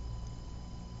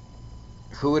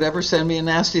 who would ever send me a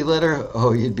nasty letter?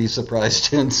 Oh, you'd be surprised,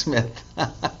 June Smith.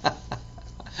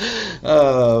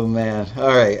 Oh, man. All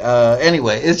right.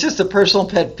 Anyway, it's just a personal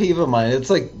pet peeve of mine.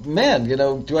 It's like, man,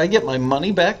 do I get my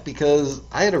money back? Because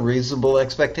I had a reasonable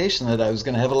expectation that I was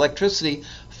going to have electricity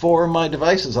for my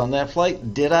devices on that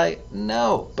flight. Did I?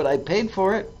 No. But I paid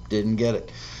for it. Didn't get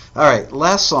it. All right.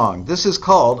 Last song. This is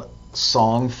called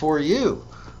Song for You.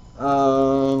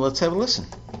 Let's have a listen.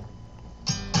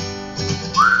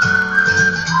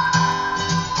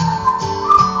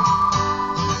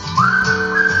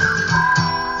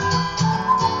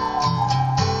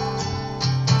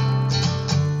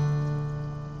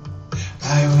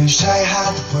 I wish I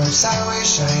had the words, I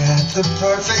wish I had the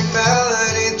perfect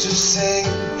melody to sing,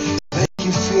 make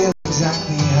you feel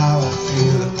exactly how I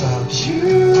feel about you.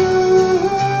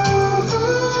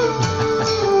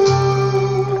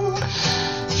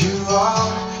 You are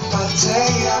my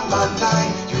day and my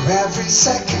night, you're every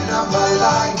second of my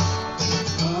life.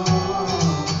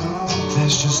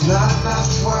 There's just not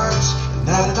enough words,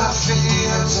 not enough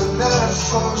feelings and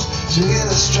metaphors to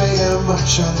illustrate how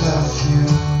much I love you.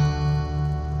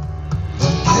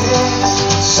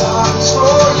 This song's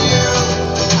for you.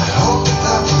 I hope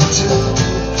that you do.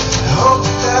 I hope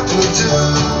that will do.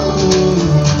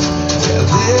 Yeah,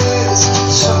 this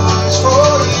song's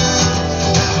for you.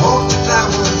 I hope that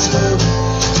will do.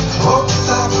 I hope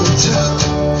that will do.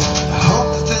 I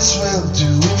hope that this will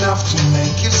do enough to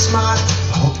make you smile. I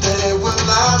hope that it will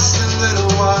last a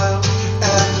little while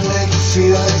and make you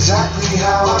feel exactly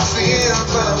how I feel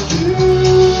about you.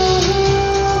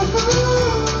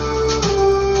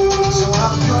 So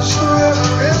I'm yours forever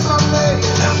if I'm late,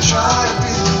 and I'll try to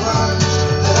be the words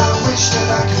that I wish that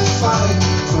I could find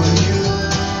for you.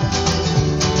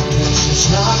 There's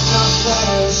just not enough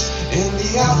letters in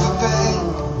the alphabet,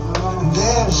 and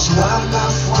there's not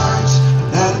enough words,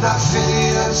 not enough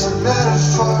idioms or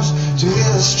metaphors to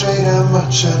illustrate how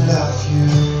much I love you.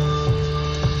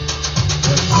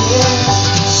 But this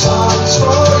song's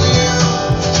for you.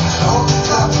 I hope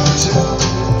that will do.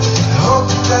 I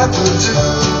hope that will do.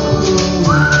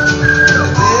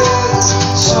 This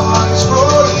song's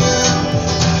for you.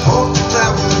 I hope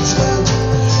that will do.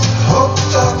 I hope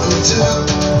that will do. I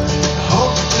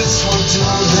hope this will do a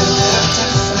little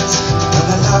difference. And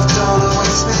that love don't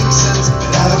always make sense,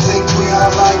 but I don't think we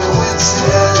are like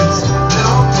coincidence.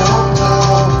 No, no, no.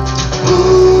 Ooh,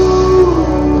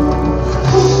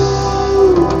 ooh, ooh.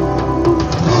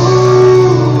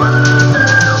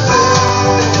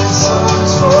 This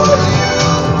song's for you.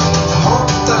 I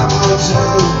hope that will do.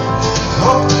 I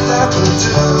hope that will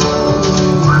do.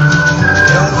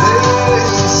 Yeah,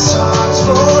 this song's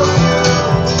for you.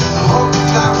 I hope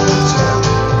that will do.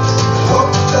 I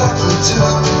hope that will do. I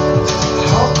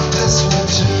hope this will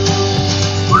do.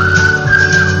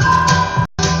 I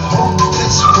hope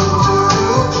this will do.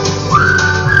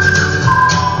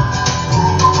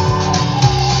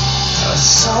 A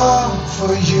song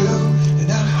for you,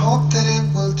 and I hope that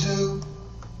it will do.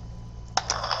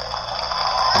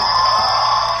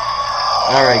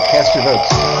 All right, cast your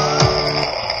votes.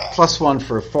 +1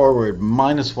 for forward,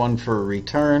 -1 for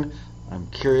return. I'm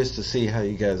curious to see how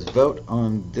you guys vote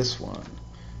on this one.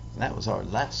 That was our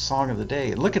last song of the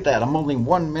day. Look at that, I'm only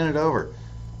 1 minute over.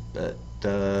 But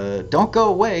don't go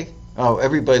away. Oh,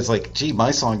 everybody's like, gee,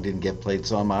 my song didn't get played,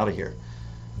 so I'm out of here.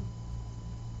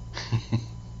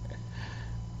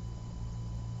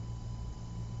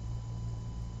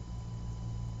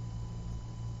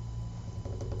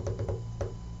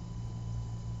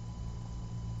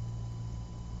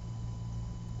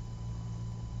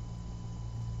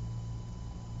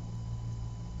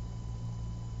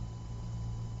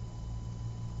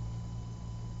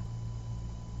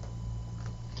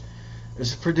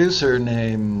 There's a producer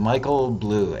named Michael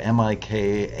Blue,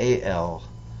 Mikal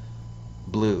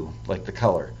Blue, like the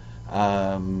color.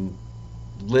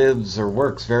 Lives or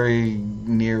works very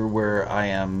near where I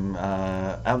am,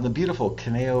 out in the beautiful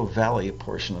Conejo Valley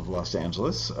portion of Los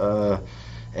Angeles.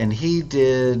 And he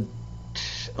did,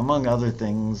 among other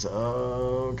things,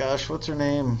 oh gosh, what's her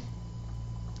name?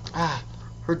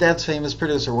 Her dad's famous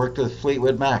producer, worked with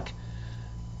Fleetwood Mac,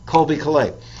 Colby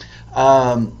Calais.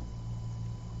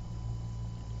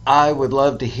 I would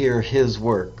love to hear his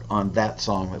work on that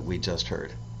song that we just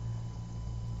heard.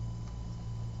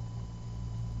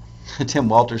 Tim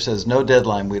Walter says, no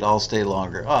deadline, we'd all stay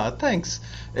longer. Oh, thanks.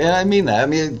 And I mean that. I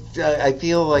mean, I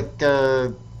feel like,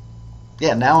 yeah,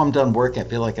 now I'm done working. I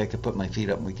feel like I could put my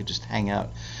feet up and we could just hang out.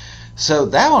 So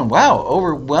that one, wow,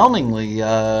 overwhelmingly,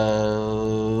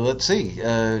 let's see,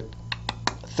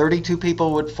 32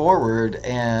 people would forward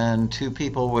and 2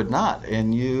 people would not.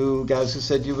 And you guys who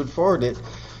said you would forward it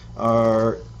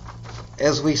are,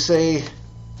 as we say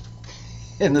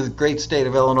in the great state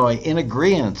of Illinois, in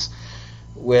agreement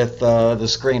with the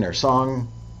screener. Song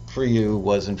for You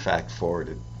was in fact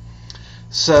forwarded.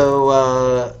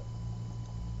 So,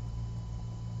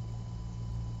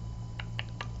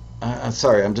 I'm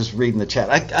sorry, I'm just reading the chat.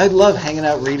 I love hanging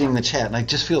out reading the chat, and I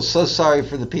just feel so sorry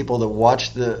for the people that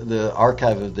watch the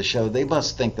archive of the show. They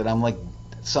must think that I'm like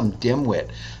some dimwit.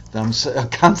 That I'm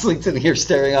constantly sitting here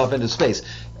staring off into space.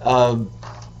 Man,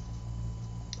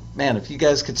 if you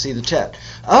guys could see the chat.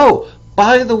 Oh,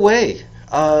 by the way,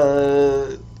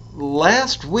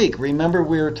 last week, remember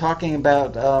we were talking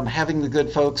about having the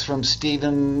good folks from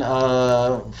Stephen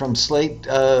Slate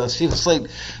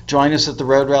join us at the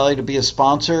Road Rally to be a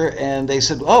sponsor, and they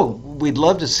said, oh, we'd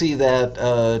love to see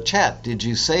that chat. Did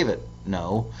you save it?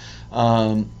 No.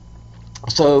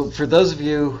 So for those of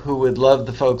you who would love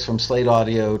the folks from Slate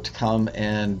Audio to come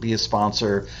and be a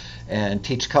sponsor and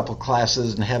teach a couple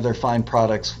classes and have their fine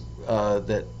products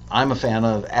that I'm a fan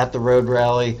of at the Road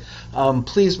Rally,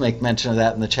 please make mention of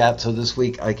that in the chat so this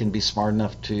week I can be smart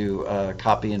enough to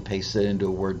copy and paste it into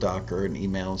a Word doc or an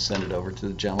email and send it over to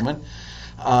the gentleman.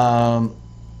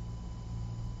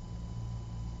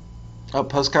 Oh,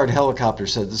 Postcard Helicopter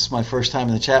said, this is my first time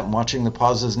in the chat, and watching the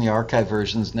pauses in the archive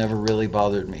versions never really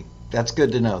bothered me. That's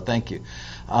good to know. Thank you.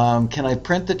 Can I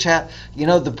print the chat? You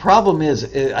know, the problem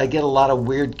is I get a lot of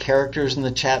weird characters in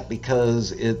the chat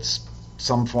because it's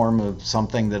some form of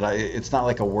something that it's not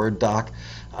like a Word doc.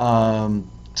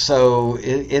 So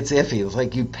it's iffy. It's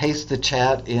like you paste the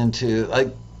chat into,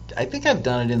 I think I've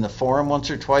done it in the forum once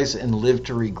or twice and lived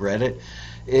to regret it.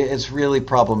 It's really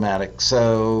problematic.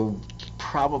 So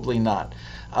probably not.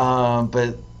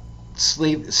 But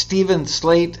Stephen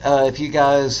Slate, if you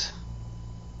guys,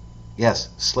 yes,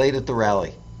 Slate at the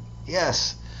rally.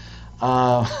 Yes.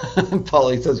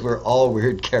 Polly says we're all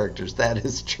weird characters. That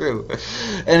is true.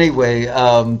 Anyway,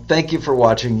 thank you for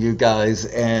watching, you guys.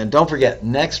 And don't forget,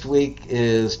 next week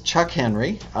is Chuck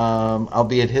Henry. I'll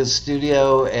be at his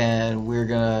studio, and we're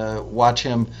going to watch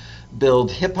him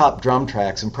build hip-hop drum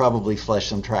tracks and probably flesh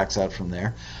some tracks out from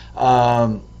there.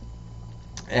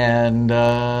 And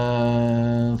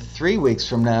 3 weeks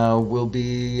from now, we'll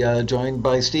be joined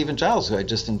by Stephen Giles, who I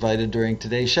just invited during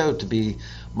today's show to be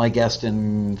my guest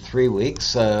in 3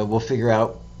 weeks. We'll figure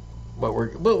out what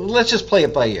well, let's just play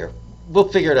it by ear. We'll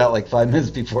figure it out like 5 minutes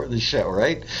before the show,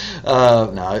 right?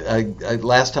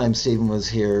 Last time Stephen was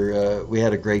here, we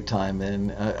had a great time,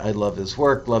 and I love his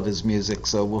work, love his music,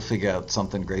 so we'll figure out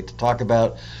something great to talk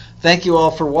about. Thank you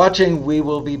all for watching. We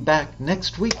will be back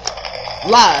next week,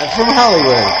 live from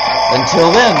Hollywood.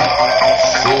 Until then,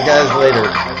 see you guys later.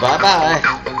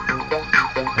 Bye-bye.